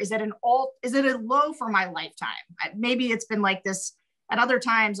together is at a low for my lifetime. Maybe it's been like this at other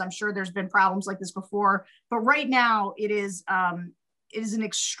times. I'm sure there's been problems like this before, but right now it is an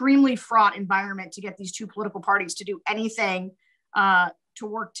extremely fraught environment to get these two political parties to do anything to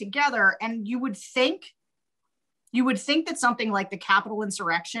work together. And you would think that something like the Capitol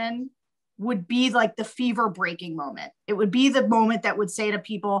insurrection would be like the fever breaking moment. It would be the moment that would say to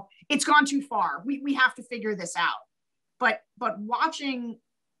people, it's gone too far. We have to figure this out. But watching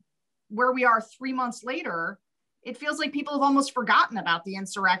where we are 3 months later, it feels like people have almost forgotten about the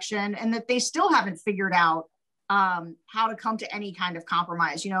insurrection and that they still haven't figured out how to come to any kind of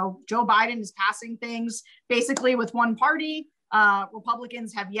compromise. You know, Joe Biden is passing things basically with one party.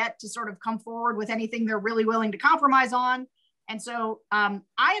 Republicans have yet to sort of come forward with anything they're really willing to compromise on. And so I'm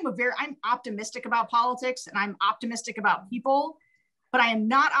optimistic about politics and I'm optimistic about people, but I am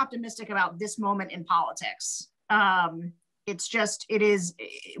not optimistic about this moment in politics. We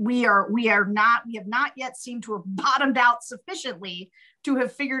have not yet seemed to have bottomed out sufficiently to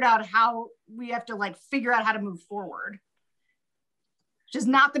have figured out how we have to figure out how to move forward. Which is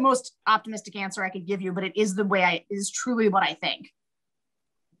not the most optimistic answer I could give you, but it is is truly what I think.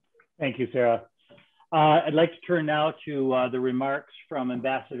 Thank you, Sarah. I'd like to turn now to the remarks from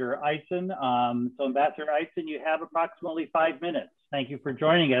Ambassador Eisen. So Ambassador Eisen, you have approximately 5 minutes. Thank you for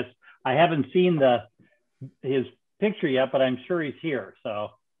joining us. I haven't seen his picture yet, but I'm sure he's here,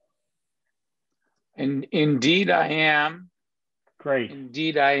 so. Indeed I am. Great.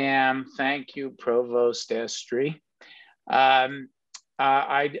 Indeed I am. Thank you, Provost Estry.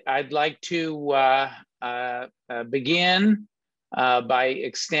 I'd like to begin by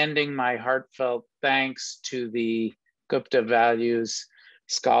extending my heartfelt thanks to the Gupta Values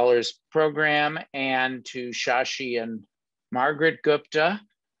Scholars Program and to Shashi and Margaret Gupta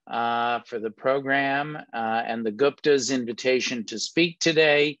for the program and the Gupta's invitation to speak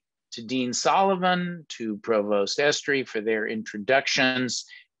today, to Dean Solomon, to Provost Estry for their introductions,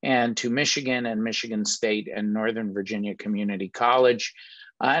 and to Michigan and Michigan State and Northern Virginia Community College.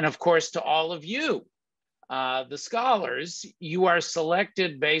 And of course, to all of you, the scholars. You are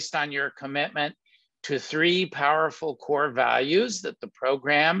selected based on your commitment to 3 powerful core values that the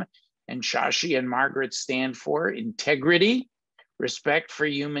program and Shashi and Margaret stand for: integrity, respect for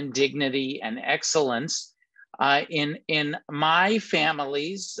human dignity, and excellence. In my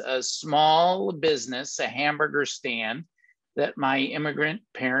family's small business, a hamburger stand that my immigrant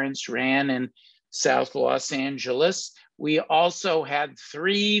parents ran in South Los Angeles, we also had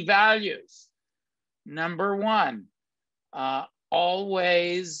 3 values. Number 1,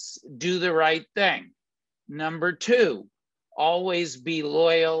 always do the right thing. Number 2, always be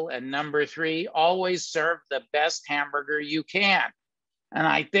loyal. And number 3, always serve the best hamburger you can. And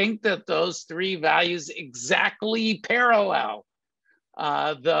I think that those 3 values exactly parallel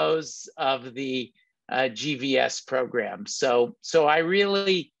those of the GVS program. So I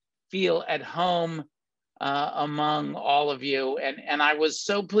really feel at home among all of you. And I was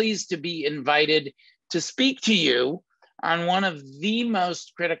so pleased to be invited to speak to you on one of the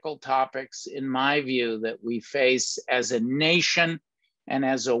most critical topics, in my view, that we face as a nation and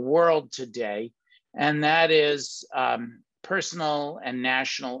as a world today, and that is personal and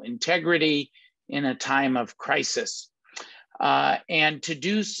national integrity in a time of crisis. And to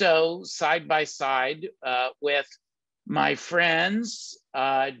do so side by side with my friends,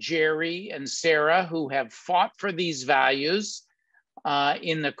 Gerry and Sarah, who have fought for these values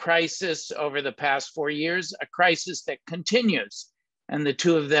in the crisis over the past 4 years, a crisis that continues. And the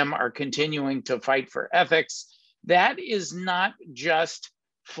 2 of them are continuing to fight for ethics. That is not just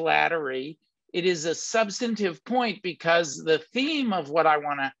flattery. It is a substantive point, because the theme of what I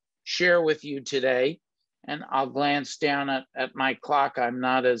want to share with you today, and I'll glance down at my clock. I'm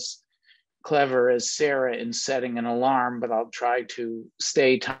not as clever as Sarah in setting an alarm, but I'll try to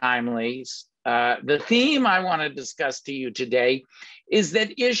stay timely. The theme I want to discuss to you today is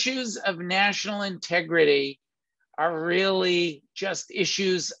that issues of national integrity are really just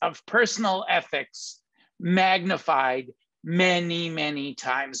issues of personal ethics magnified many, many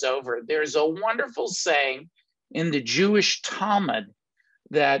times over. There's a wonderful saying in the Jewish Talmud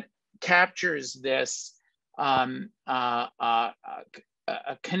that captures this a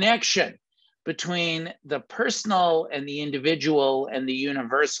connection between the personal and the individual and the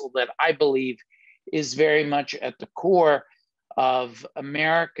universal that I believe is very much at the core of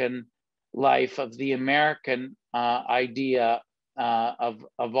American life, of the American idea of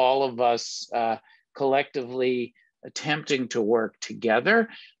all of us collectively attempting to work together.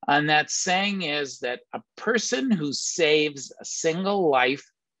 And that saying is that a person who saves a single life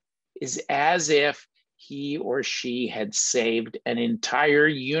is as if he or she had saved an entire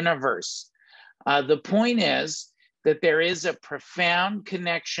universe. The point is that there is a profound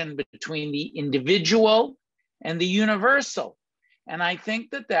connection between the individual and the universal. And I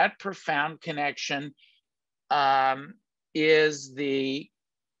think that that profound connection is the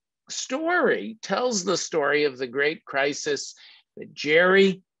story, tells the story of the great crisis that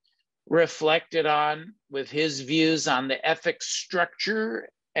Gerry reflected on with his views on the ethics structure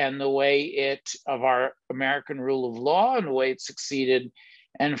and the way of our American rule of law and the way it succeeded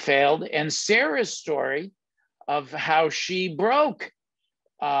and failed, and Sarah's story of how she broke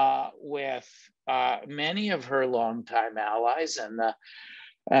with many of her longtime allies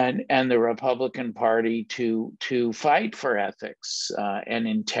and the Republican Party to fight for ethics and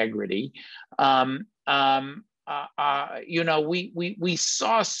integrity. you know, we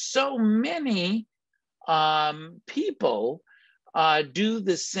saw so many people do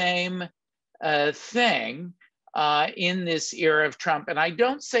the same thing in this era of Trump. And I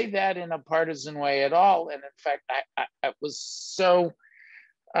don't say that in a partisan way at all. And in fact, it was so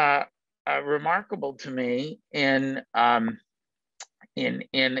remarkable to me in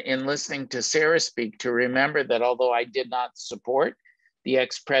listening to Sarah speak to remember that although I did not support the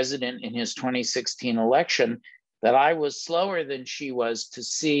ex-president in his 2016 election, that I was slower than she was to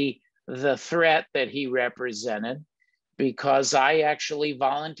see the threat that he represented, because I actually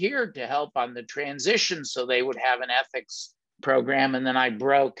volunteered to help on the transition so they would have an ethics program. And then I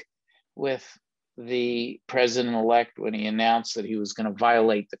broke with the president-elect when he announced that he was going to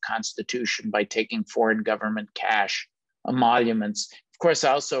violate the Constitution by taking foreign government cash emoluments. Of course,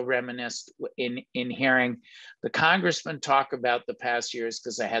 I also reminisced in hearing the congressman talk about the past years,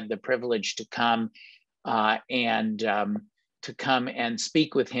 because I had the privilege to come and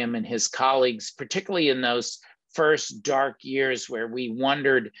speak with him and his colleagues, particularly in those first dark years where we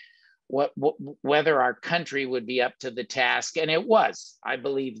wondered whether our country would be up to the task. And it was. I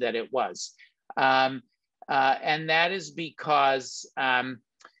believe that it was. And that is because as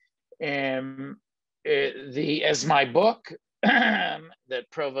my book that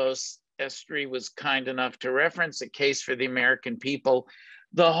Provost Estry was kind enough to reference, A Case for the American People,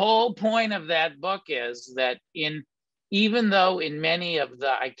 the whole point of that book is that even though in many of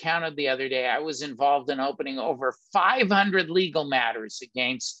I counted the other day, I was involved in opening over 500 legal matters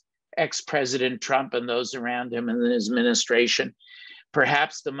against ex-President Trump and those around him and his administration.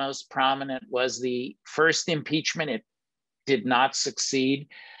 Perhaps the most prominent was the first impeachment. It did not succeed.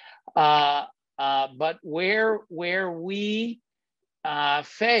 But where we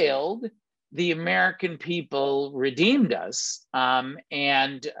failed, the American people redeemed us,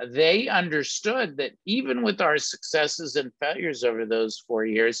 and they understood that even with our successes and failures over those 4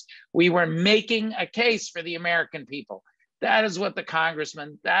 years, we were making a case for the American people. That is what the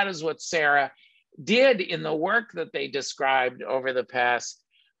congressman, that is what Sarah did in the work that they described over the past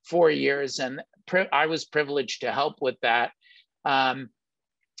 4 years, and I was privileged to help with that.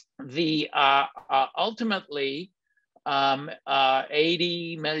 Ultimately,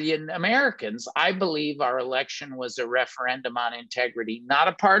 80 million Americans. I believe our election was a referendum on integrity, not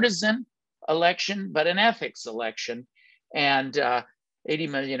a partisan election, but an ethics election. And 80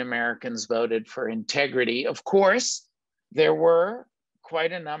 million Americans voted for integrity. Of course, there were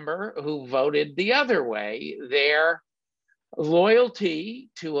quite a number who voted the other way. Their loyalty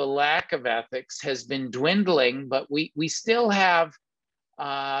to a lack of ethics has been dwindling, but we still have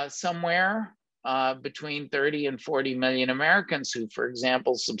somewhere between 30 and 40 million Americans who, for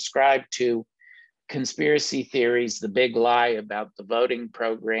example, subscribe to conspiracy theories, the big lie about the voting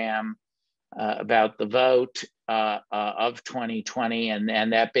program, about the vote of 2020,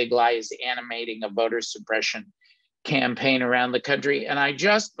 and that big lie is animating a voter suppression campaign around the country. And I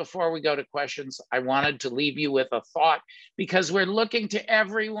just, before we go to questions, I wanted to leave you with a thought, because we're looking to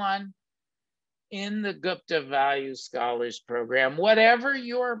everyone in the Gupta Values Scholars program. Whatever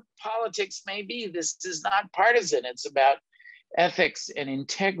your politics may be, this is not partisan. It's about ethics and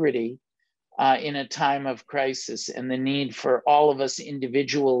integrity in a time of crisis, and the need for all of us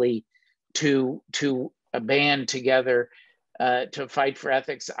individually to band together to fight for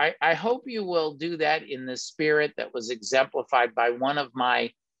ethics. I hope you will do that in the spirit that was exemplified by one of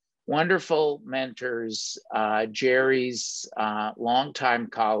my wonderful mentors, Gerry's longtime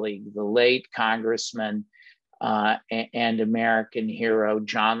colleague, the late Congressman and American hero,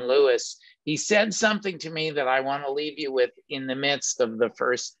 John Lewis. He said something to me that I want to leave you with in the midst of the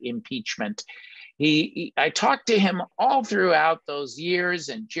first impeachment. I talked to him all throughout those years,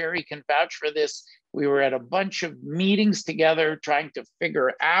 and Gerry can vouch for this. We were at a bunch of meetings together trying to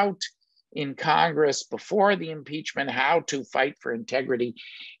figure out in Congress before the impeachment how to fight for integrity.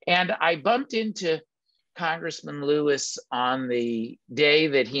 And I bumped into Congressman Lewis on the day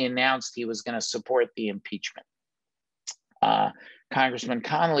that he announced he was going to support the impeachment. Congressman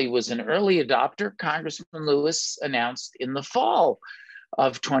Connolly was an early adopter. Congressman Lewis announced in the fall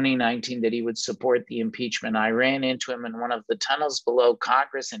of 2019 that he would support the impeachment. I ran into him in one of the tunnels below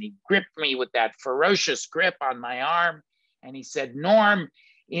Congress, and he gripped me with that ferocious grip on my arm. And he said, "Norm,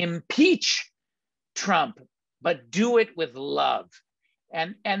 impeach Trump, but do it with love."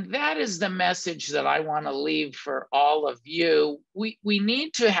 And that is the message that I want to leave for all of you. We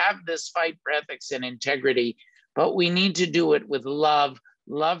need to have this fight for ethics and integrity, but we need to do it with love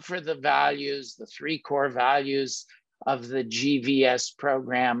for the values, the 3 core values of the GVS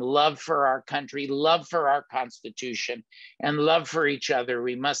program, love for our country, love for our Constitution, and love for each other.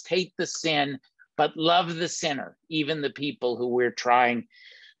 We must hate the sin, but love the sinner, even the people who we're trying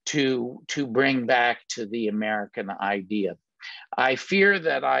to bring back to the American idea. I fear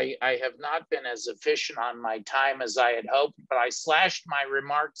that I have not been as efficient on my time as I had hoped, but I slashed my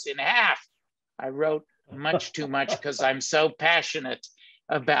remarks in half. I wrote much too much because I'm so passionate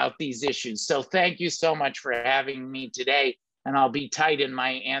about these issues. So thank you so much for having me today, and I'll be tight in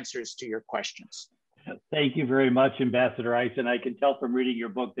my answers to your questions. Thank you very much, Ambassador Eisen. I can tell from reading your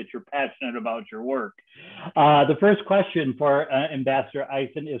book that you're passionate about your work. The first question for Ambassador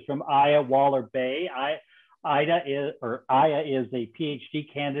Eisen is from Aya Waller-Bay. Aya is a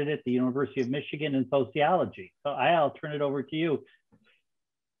PhD candidate at the University of Michigan in sociology. So Aya, I'll turn it over to you.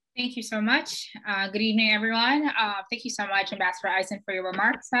 Thank you so much. Good evening, everyone. Thank you so much, Ambassador Eisen, for your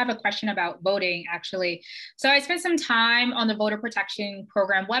remarks. I have a question about voting, actually. So I spent some time on the Voter Protection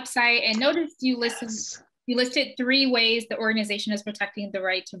Program website and noticed you listed 3 ways the organization is protecting the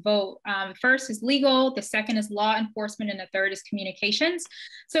right to vote. First is legal, the second is law enforcement, and the third is communications.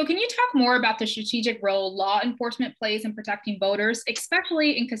 So can you talk more about the strategic role law enforcement plays in protecting voters,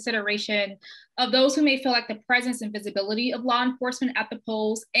 especially in consideration of those who may feel like the presence and visibility of law enforcement at the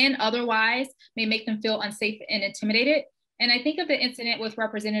polls and otherwise may make them feel unsafe and intimidated? And I think of the incident with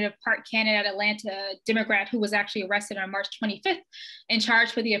Representative Park Cannon at Atlanta, Democrat, who was actually arrested on March 25th and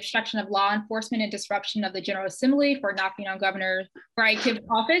charged with the obstruction of law enforcement and disruption of the General Assembly for knocking on Governor Brian Kemp's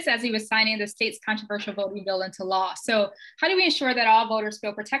office as he was signing the state's controversial voting bill into law. So how do we ensure that all voters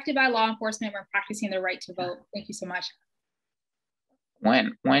feel protected by law enforcement when practicing their right to vote? Thank you so much.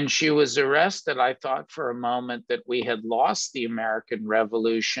 When she was arrested, I thought for a moment that we had lost the American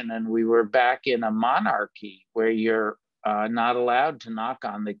Revolution and we were back in a monarchy where you're not allowed to knock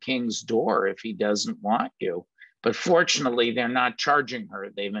on the king's door if he doesn't want you. But fortunately, they're not charging her.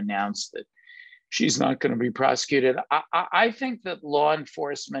 They've announced that she's not going to be prosecuted. I think that law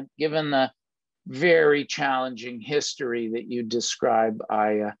enforcement, given the very challenging history that you describe,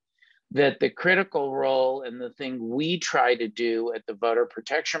 that the critical role and the thing we try to do at the Voter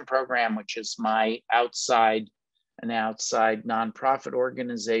Protection Program, which is an outside nonprofit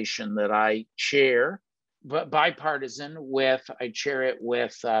organization that I chair, but bipartisan I chair it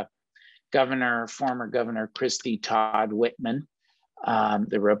with former Governor Christy Todd Whitman,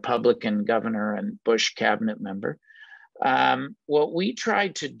 the Republican governor and Bush cabinet member. What we try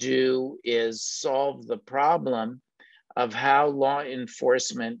to do is solve the problem of how law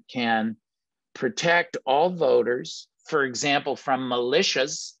enforcement can protect all voters, for example, from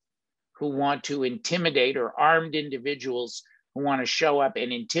militias who want to intimidate or armed individuals who want to show up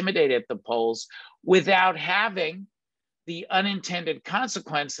and intimidate at the polls without having the unintended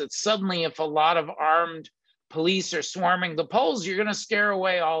consequence that suddenly if a lot of armed police are swarming the polls, you're going to scare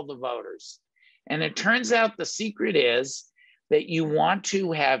away all the voters. And it turns out the secret is that you want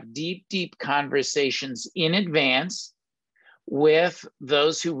to have deep, deep conversations in advance with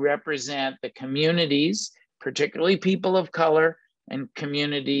those who represent the communities, particularly people of color and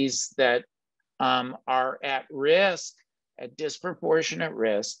communities that are at risk, at disproportionate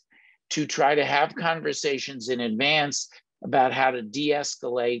risk, to try to have conversations in advance about how to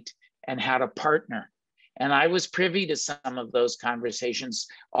de-escalate and how to partner. And I was privy to some of those conversations.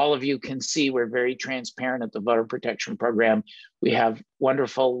 All of you can see we're very transparent at the Voter Protection Program. We have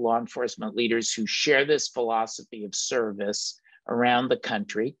wonderful law enforcement leaders who share this philosophy of service around the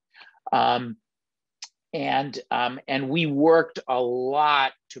country. And we worked a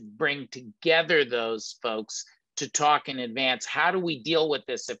lot to bring together those folks to talk in advance. How do we deal with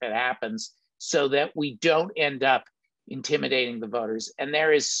this if it happens so that we don't end up intimidating the voters? And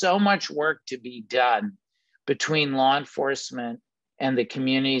there is so much work to be done between law enforcement and the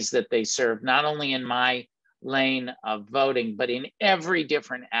communities that they serve, not only in my lane of voting, but in every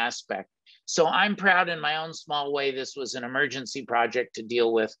different aspect. So I'm proud in my own small way, this was an emergency project to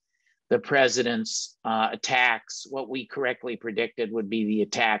deal with the president's attacks, what we correctly predicted would be the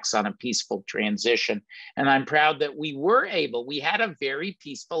attacks on a peaceful transition. And I'm proud that we had a very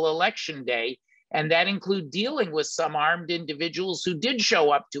peaceful election day, and that included dealing with some armed individuals who did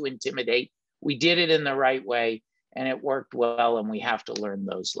show up to intimidate. We did it in the right way, and it worked well, and we have to learn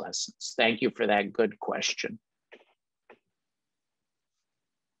those lessons. Thank you for that good question.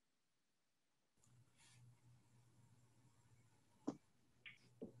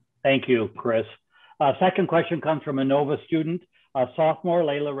 Thank you, Chris. Second question comes from a Nova student, sophomore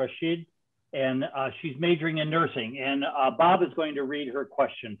Layla Rashid, and she's majoring in nursing. And Bob is going to read her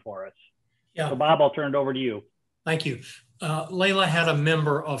question for us. Yeah. So Bob, I'll turn it over to you. Thank you. Layla had a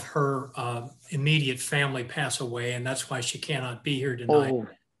member of her immediate family pass away, and that's why she cannot be here tonight. Oh.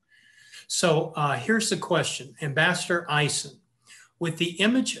 So here's the question. Ambassador Eisen, With the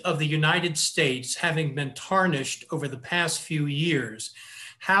image of the United States having been tarnished over the past few years,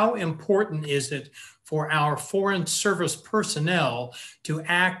 how important is it for our foreign service personnel to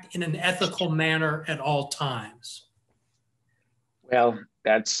act in an ethical manner at all times? Well,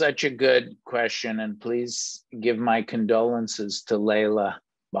 that's such a good question. And please give my condolences to Layla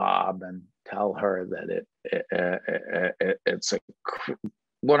Bob and tell her that it's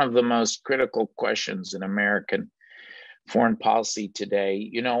one of the most critical questions in American foreign policy today.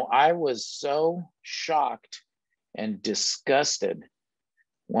 You know, I was so shocked and disgusted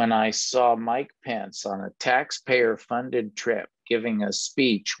when I saw Mike Pence on a taxpayer-funded trip giving a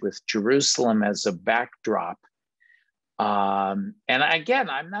speech with Jerusalem as a backdrop. And again,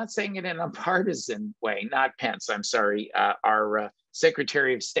 I'm not saying it in a partisan way, not Pence, I'm sorry, our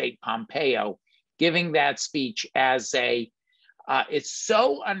Secretary of State Pompeo giving that speech as it's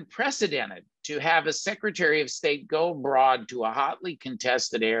so unprecedented to have a Secretary of State go abroad to a hotly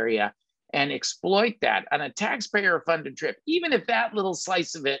contested area and exploit that on a taxpayer-funded trip, even if that little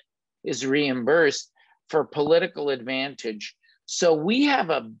slice of it is reimbursed for political advantage. So we have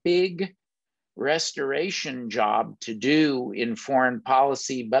a big restoration job to do in foreign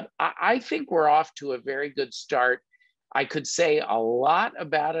policy, but I think we're off to a very good start. I could say a lot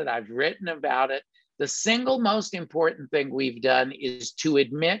about it. I've written about it. The single most important thing we've done is to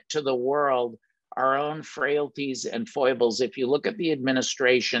admit to the world our own frailties and foibles. If you look at the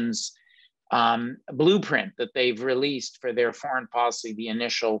administration's blueprint that they've released for their foreign policy, the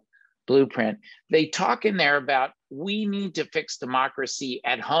initial blueprint, they talk in there about we need to fix democracy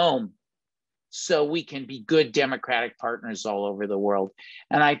at home so we can be good democratic partners all over the world.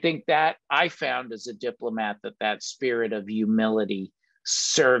 And I think that I found as a diplomat that spirit of humility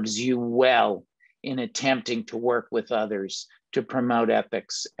serves you well in attempting to work with others to promote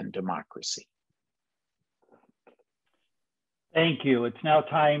ethics and democracy. Thank you. It's now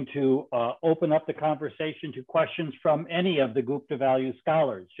time to open up the conversation to questions from any of the Gupta Values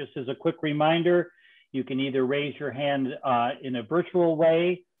Scholars. Just as a quick reminder, you can either raise your hand in a virtual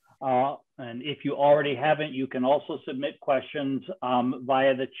way, and if you already haven't, you can also submit questions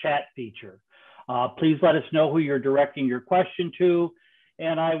via the chat feature. Please let us know who you're directing your question to,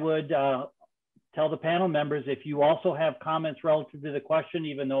 and I would tell the panel members, if you also have comments relative to the question,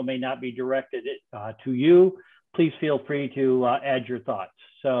 even though it may not be directed to you, please feel free to add your thoughts.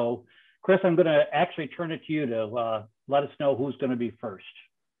 So Chris, I'm gonna actually turn it to you to let us know who's gonna be first.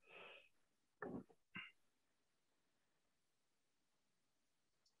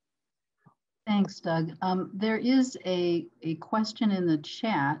 Thanks, Doug. There is a question in the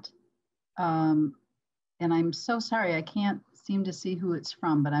chat, and I'm so sorry, I can't seem to see who it's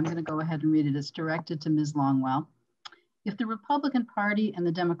from, but I'm gonna go ahead and read it. It's directed to Ms. Longwell. If the Republican Party and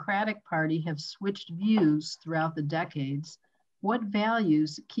the Democratic Party have switched views throughout the decades, what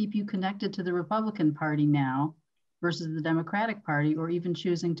values keep you connected to the Republican Party now versus the Democratic Party, or even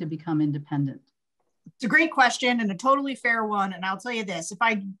choosing to become independent? It's a great question and a totally fair one. And I'll tell you this,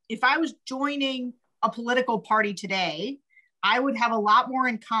 if I was joining a political party today, I would have a lot more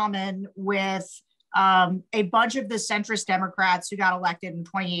in common with a bunch of the centrist Democrats who got elected in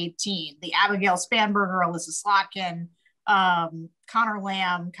 2018, the Abigail Spanberger, Alyssa Slotkin, Connor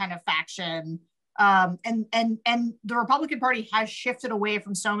Lamb kind of faction. And the Republican Party has shifted away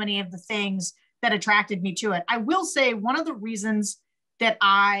from so many of the things that attracted me to it. I will say one of the reasons that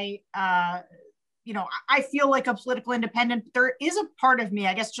I feel like a political independent, there is a part of me,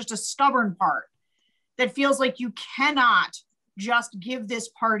 I guess just a stubborn part, that feels like you cannot just give this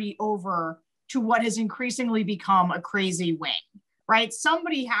party over to what has increasingly become a crazy wing, right?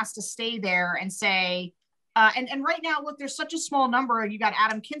 Somebody has to stay there and say, and right now, look, there's such a small number. You got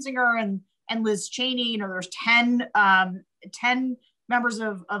Adam Kinzinger and Liz Cheney. You know, there's 10 members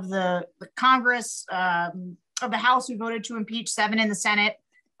of the Congress, of the House who voted to impeach, 7 in the Senate.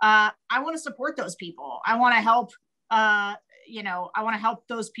 I want to support those people. I want to help, I want to help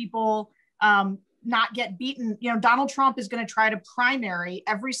those people not get beaten. You know, Donald Trump is going to try to primary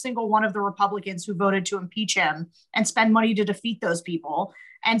every single one of the Republicans who voted to impeach him and spend money to defeat those people.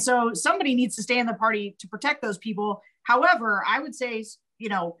 And so somebody needs to stay in the party to protect those people. However, I would say,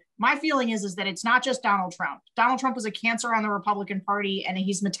 my feeling is that it's not just Donald Trump. Donald Trump was a cancer on the Republican Party, and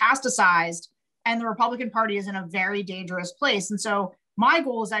he's metastasized, and the Republican Party is in a very dangerous place. And so my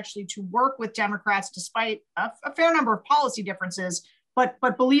goal is actually to work with Democrats, despite a fair number of policy differences,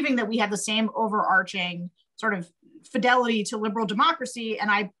 but believing that we have the same overarching sort of fidelity to liberal democracy. And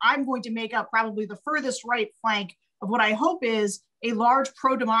I'm going to make up probably the furthest right flank of what I hope is a large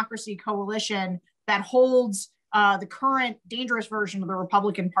pro-democracy coalition that holds the current dangerous version of the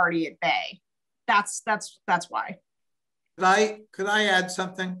Republican Party at bay. That's why. Could I add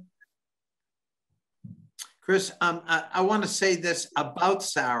something? Chris, I want to say this about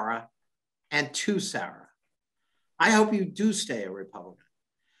Sarah and to Sarah. I hope you do stay a Republican.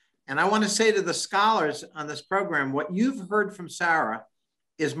 And I want to say to the scholars on this program, what you've heard from Sarah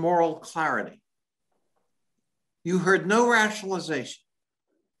is moral clarity. You heard no rationalization.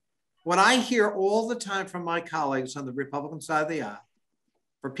 What I hear all the time from my colleagues on the Republican side of the aisle,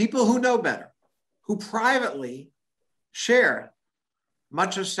 for people who know better, who privately share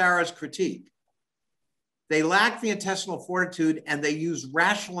much of Sarah's critique, they lack the intestinal fortitude and they use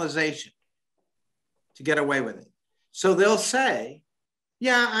rationalization to get away with it. So they'll say,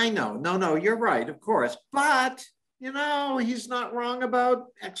 yeah, I know. No, you're right, of course. But, you know, he's not wrong about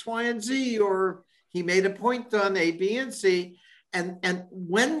X, Y, and Z, or he made a point on A, B, and C. And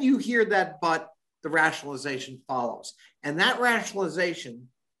when you hear that but, the rationalization follows. And that rationalization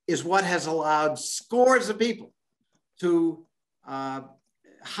is what has allowed scores of people to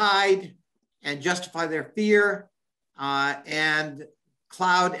hide and justify their fear and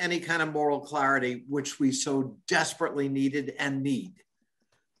cloud any kind of moral clarity, which we so desperately needed and need.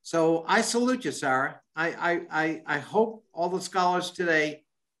 So I salute you, Sarah. I hope all the scholars today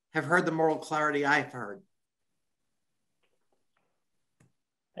have heard the moral clarity I've heard.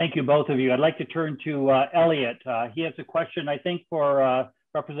 Thank you, both of you. I'd like to turn to Elliot. He has a question, I think, for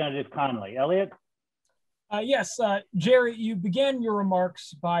Representative Connolly. Elliot? Yes, Gerry, you began your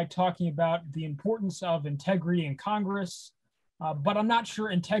remarks by talking about the importance of integrity in Congress, but I'm not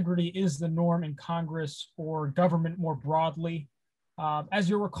sure integrity is the norm in Congress or government more broadly. As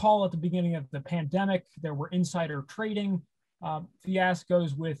you'll recall, at the beginning of the pandemic, there were insider trading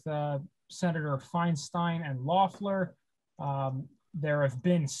fiascos with Senator Feinstein and Loeffler. There have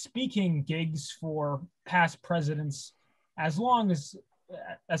been speaking gigs for past presidents as long as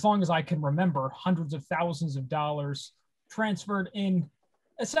I can remember, hundreds of thousands of dollars transferred in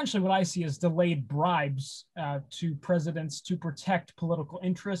essentially what I see as delayed bribes to presidents to protect political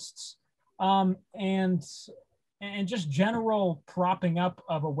interests and just general propping up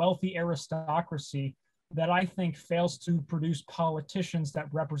of a wealthy aristocracy that I think fails to produce politicians that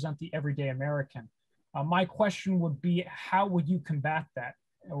represent the everyday American. My question would be, how would you combat that?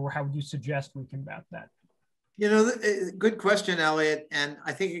 Or how would you suggest we combat that? You know, good question, Elliot. And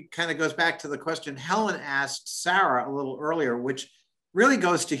I think it kind of goes back to the question Helen asked Sarah a little earlier, which really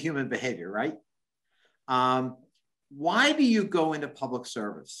goes to human behavior, right? Why do you go into public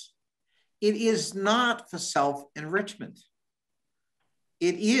service? It is not for self-enrichment.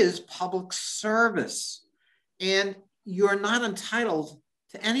 It is public service. And you're not entitled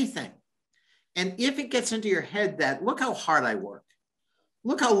to anything. And if it gets into your head that, look how hard I work,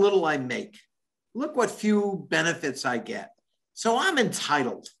 look how little I make, look what few benefits I get. So I'm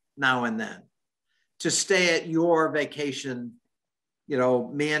entitled now and then to stay at your vacation,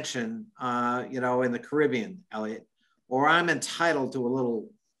 mansion, in the Caribbean, Elliot, or I'm entitled to a little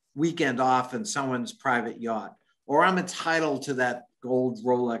weekend off in someone's private yacht, or I'm entitled to that gold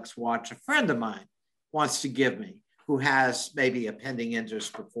Rolex watch a friend of mine wants to give me, who has maybe a pending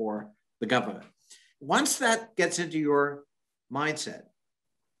interest before the government. Once that gets into your mindset,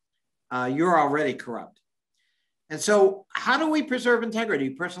 you're already corrupt. And so how do we preserve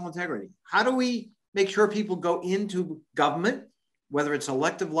integrity, personal integrity? How do we make sure people go into government, whether it's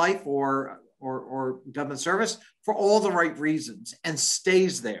elective life or government service, for all the right reasons and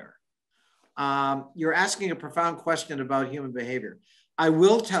stays there? You're asking a profound question about human behavior. I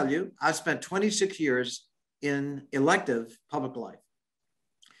will tell you, I spent 26 years in elective public life.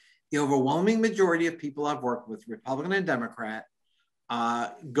 The overwhelming majority of people I've worked with, Republican and Democrat,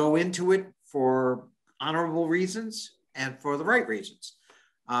 go into it for honorable reasons and for the right reasons.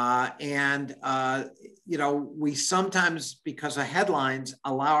 We sometimes, because of headlines,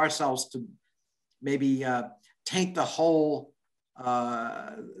 allow ourselves to maybe taint the whole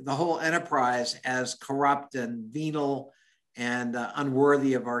enterprise as corrupt and venal and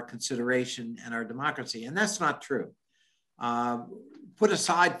unworthy of our consideration and our democracy. And that's not true. Put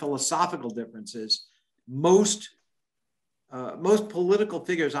aside philosophical differences, most political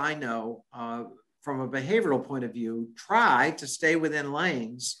figures I know from a behavioral point of view try to stay within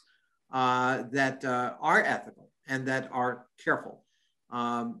lanes that are ethical and that are careful.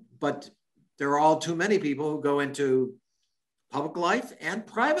 But there are all too many people who go into public life and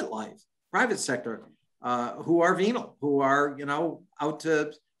private sector, who are venal, who are out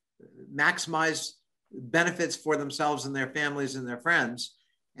to maximize benefits for themselves and their families and their friends,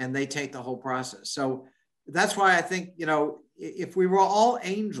 and they take the whole process. So that's why I think, if we were all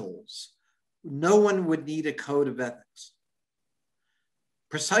angels, no one would need a code of ethics.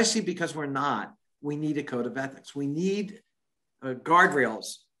 Precisely because we're not, we need a code of ethics. We need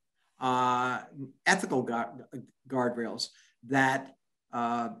guardrails, ethical guardrails that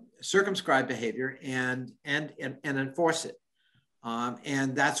circumscribe behavior and enforce it.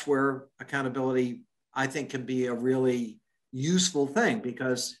 And that's where accountability, I think, can be a really useful thing,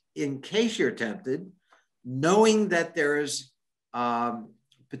 because in case you're tempted, knowing that there's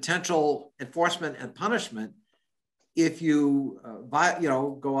potential enforcement and punishment if you,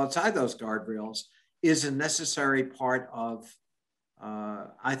 go outside those guardrails is a necessary part of,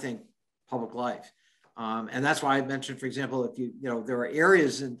 I think, public life. And that's why I mentioned, for example, if there are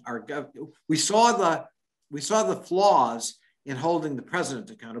areas in our we saw the flaws in holding the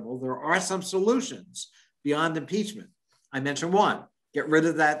president accountable. There are some solutions beyond impeachment. I mentioned one: get rid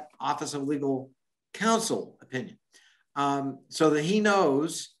of that Office of Legal Counsel opinion, so that he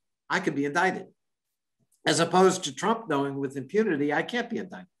knows I could be indicted, as opposed to Trump knowing with impunity I can't be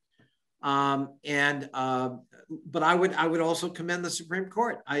indicted. But I would also commend the Supreme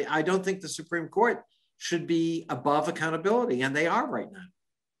Court. I don't think the Supreme Court should be above accountability, and they are right now.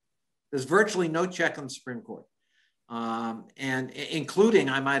 There's virtually no check on the Supreme Court, and including,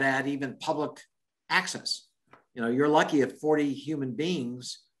 I might add, even public access. You're lucky if 40 human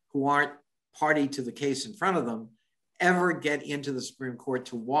beings who aren't party to the case in front of them ever get into the Supreme Court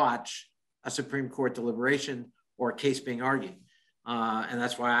to watch a Supreme Court deliberation or a case being argued. And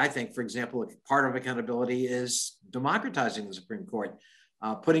that's why I think, for example, part of accountability is democratizing the Supreme Court,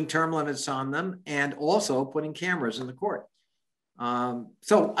 putting term limits on them, and also putting cameras in the court.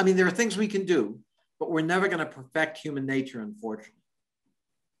 So, I mean, there are things we can do, but we're never going to perfect human nature, unfortunately.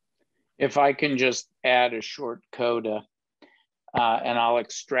 If I can just add a short coda, and I'll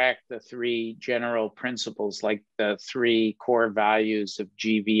extract the three general principles, like the three core values of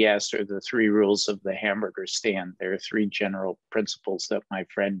GVS, or the three rules of the hamburger stand. There are three general principles that my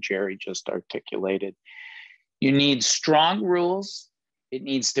friend Gerry just articulated. You need strong rules. It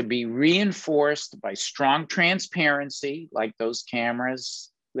needs to be reinforced by strong transparency, like those cameras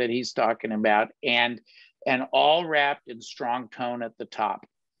that he's talking about, and all wrapped in strong tone at the top.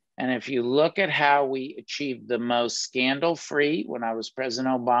 And if you look at how we achieved the most scandal-free when I was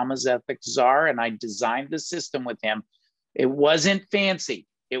President Obama's ethics czar, and I designed the system with him, it wasn't fancy.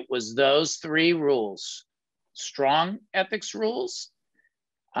 It was those three rules: strong ethics rules.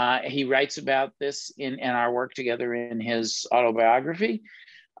 He writes about this in our work together in his autobiography.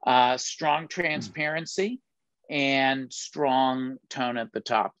 Strong transparency and strong tone at the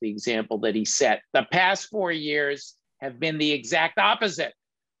top, the example that he set. The past 4 years have been the exact opposite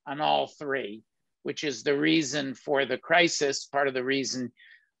on all three, which is the reason for the crisis, part of the reason,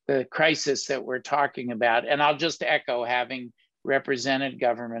 the crisis that we're talking about. And I'll just echo, having represented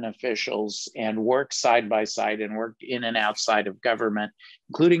government officials and worked side by side and worked in and outside of government,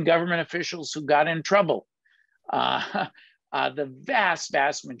 including government officials who got in trouble. The vast,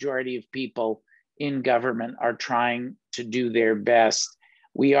 vast majority of people in government are trying to do their best.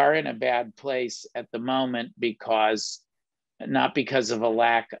 We are in a bad place at the moment not because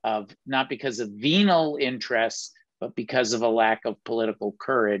of venal interests, but because of a lack of political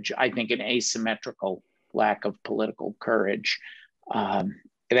courage. I think an asymmetrical lack of political courage.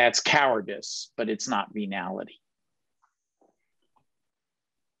 That's cowardice, but it's not venality.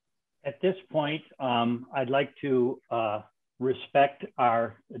 At this point, I'd like to respect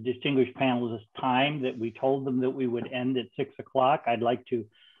our distinguished panelists' time that we told them that we would end at 6 o'clock. I'd like to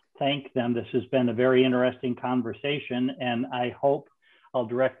thank them. This has been a very interesting conversation, and I hope, I'll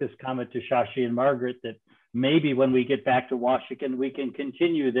direct this comment to Shashi and Margaret, that maybe when we get back to Washington, we can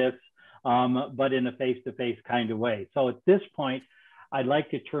continue this, but in a face-to-face kind of way. So at this point, I'd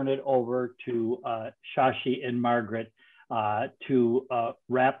like to turn it over to Shashi and Margaret to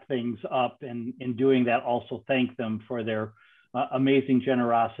wrap things up, and in doing that, also thank them for their amazing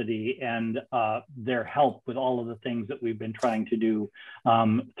generosity and their help with all of the things that we've been trying to do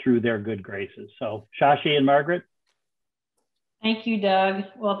through their good graces. So Shashi and Margaret. Thank you, Doug.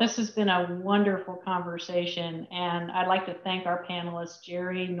 Well, this has been a wonderful conversation, and I'd like to thank our panelists,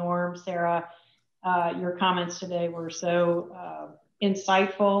 Gerry, Norm, Sarah. Your comments today were so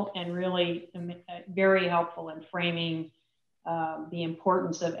insightful and really very helpful in framing the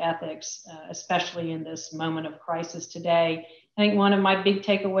importance of ethics, especially in this moment of crisis today. I think one of my big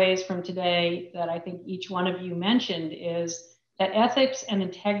takeaways from today that I think each one of you mentioned is that ethics and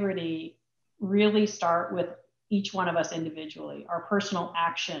integrity really start with each one of us individually, our personal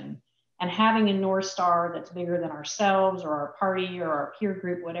action, and having a North Star that's bigger than ourselves or our party or our peer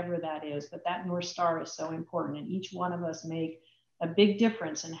group, whatever that is, but that North Star is so important, and each one of us make a big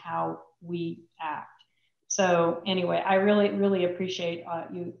difference in how we act. So anyway, I really appreciate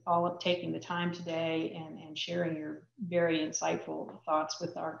you all taking the time today and sharing your very insightful thoughts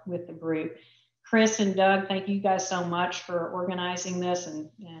with the group. Chris and Doug, thank you guys so much for organizing this and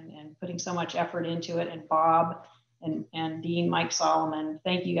putting so much effort into it. And Bob and Dean Mike Solomon,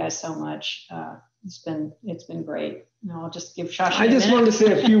 thank you guys so much. It's been great. And I'll just give Shashi I just want to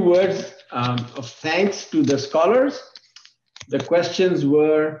say a few words of thanks to the scholars. The questions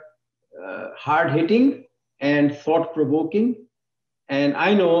were hard-hitting and thought-provoking, and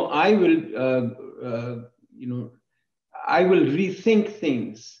I know I will, I will rethink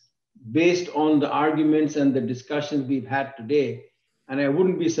things based on the arguments and the discussions we've had today. And I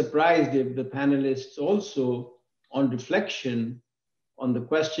wouldn't be surprised if the panelists also, on reflection on the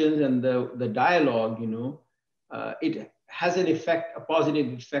questions and the dialogue, it has an effect, a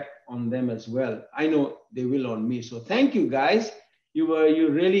positive effect on them as well. I know they will on me. So thank you guys.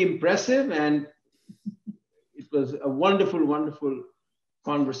 You're really impressive, and it was a wonderful, wonderful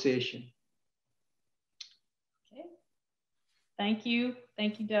conversation. Okay. Thank you.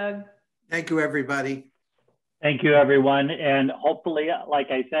 Thank you, Doug. Thank you, everybody. Thank you, everyone. And hopefully,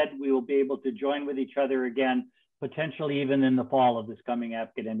 like I said, we will be able to join with each other again, potentially even in the fall of this coming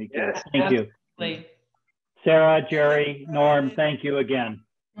academic year. Yes, thank absolutely. you. Sarah, Gerry, Norm, thank you again.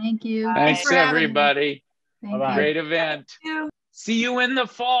 Thank you. Thanks, everybody. Bye-bye. Great event. See you in the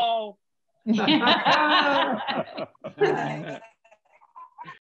fall. Yeah.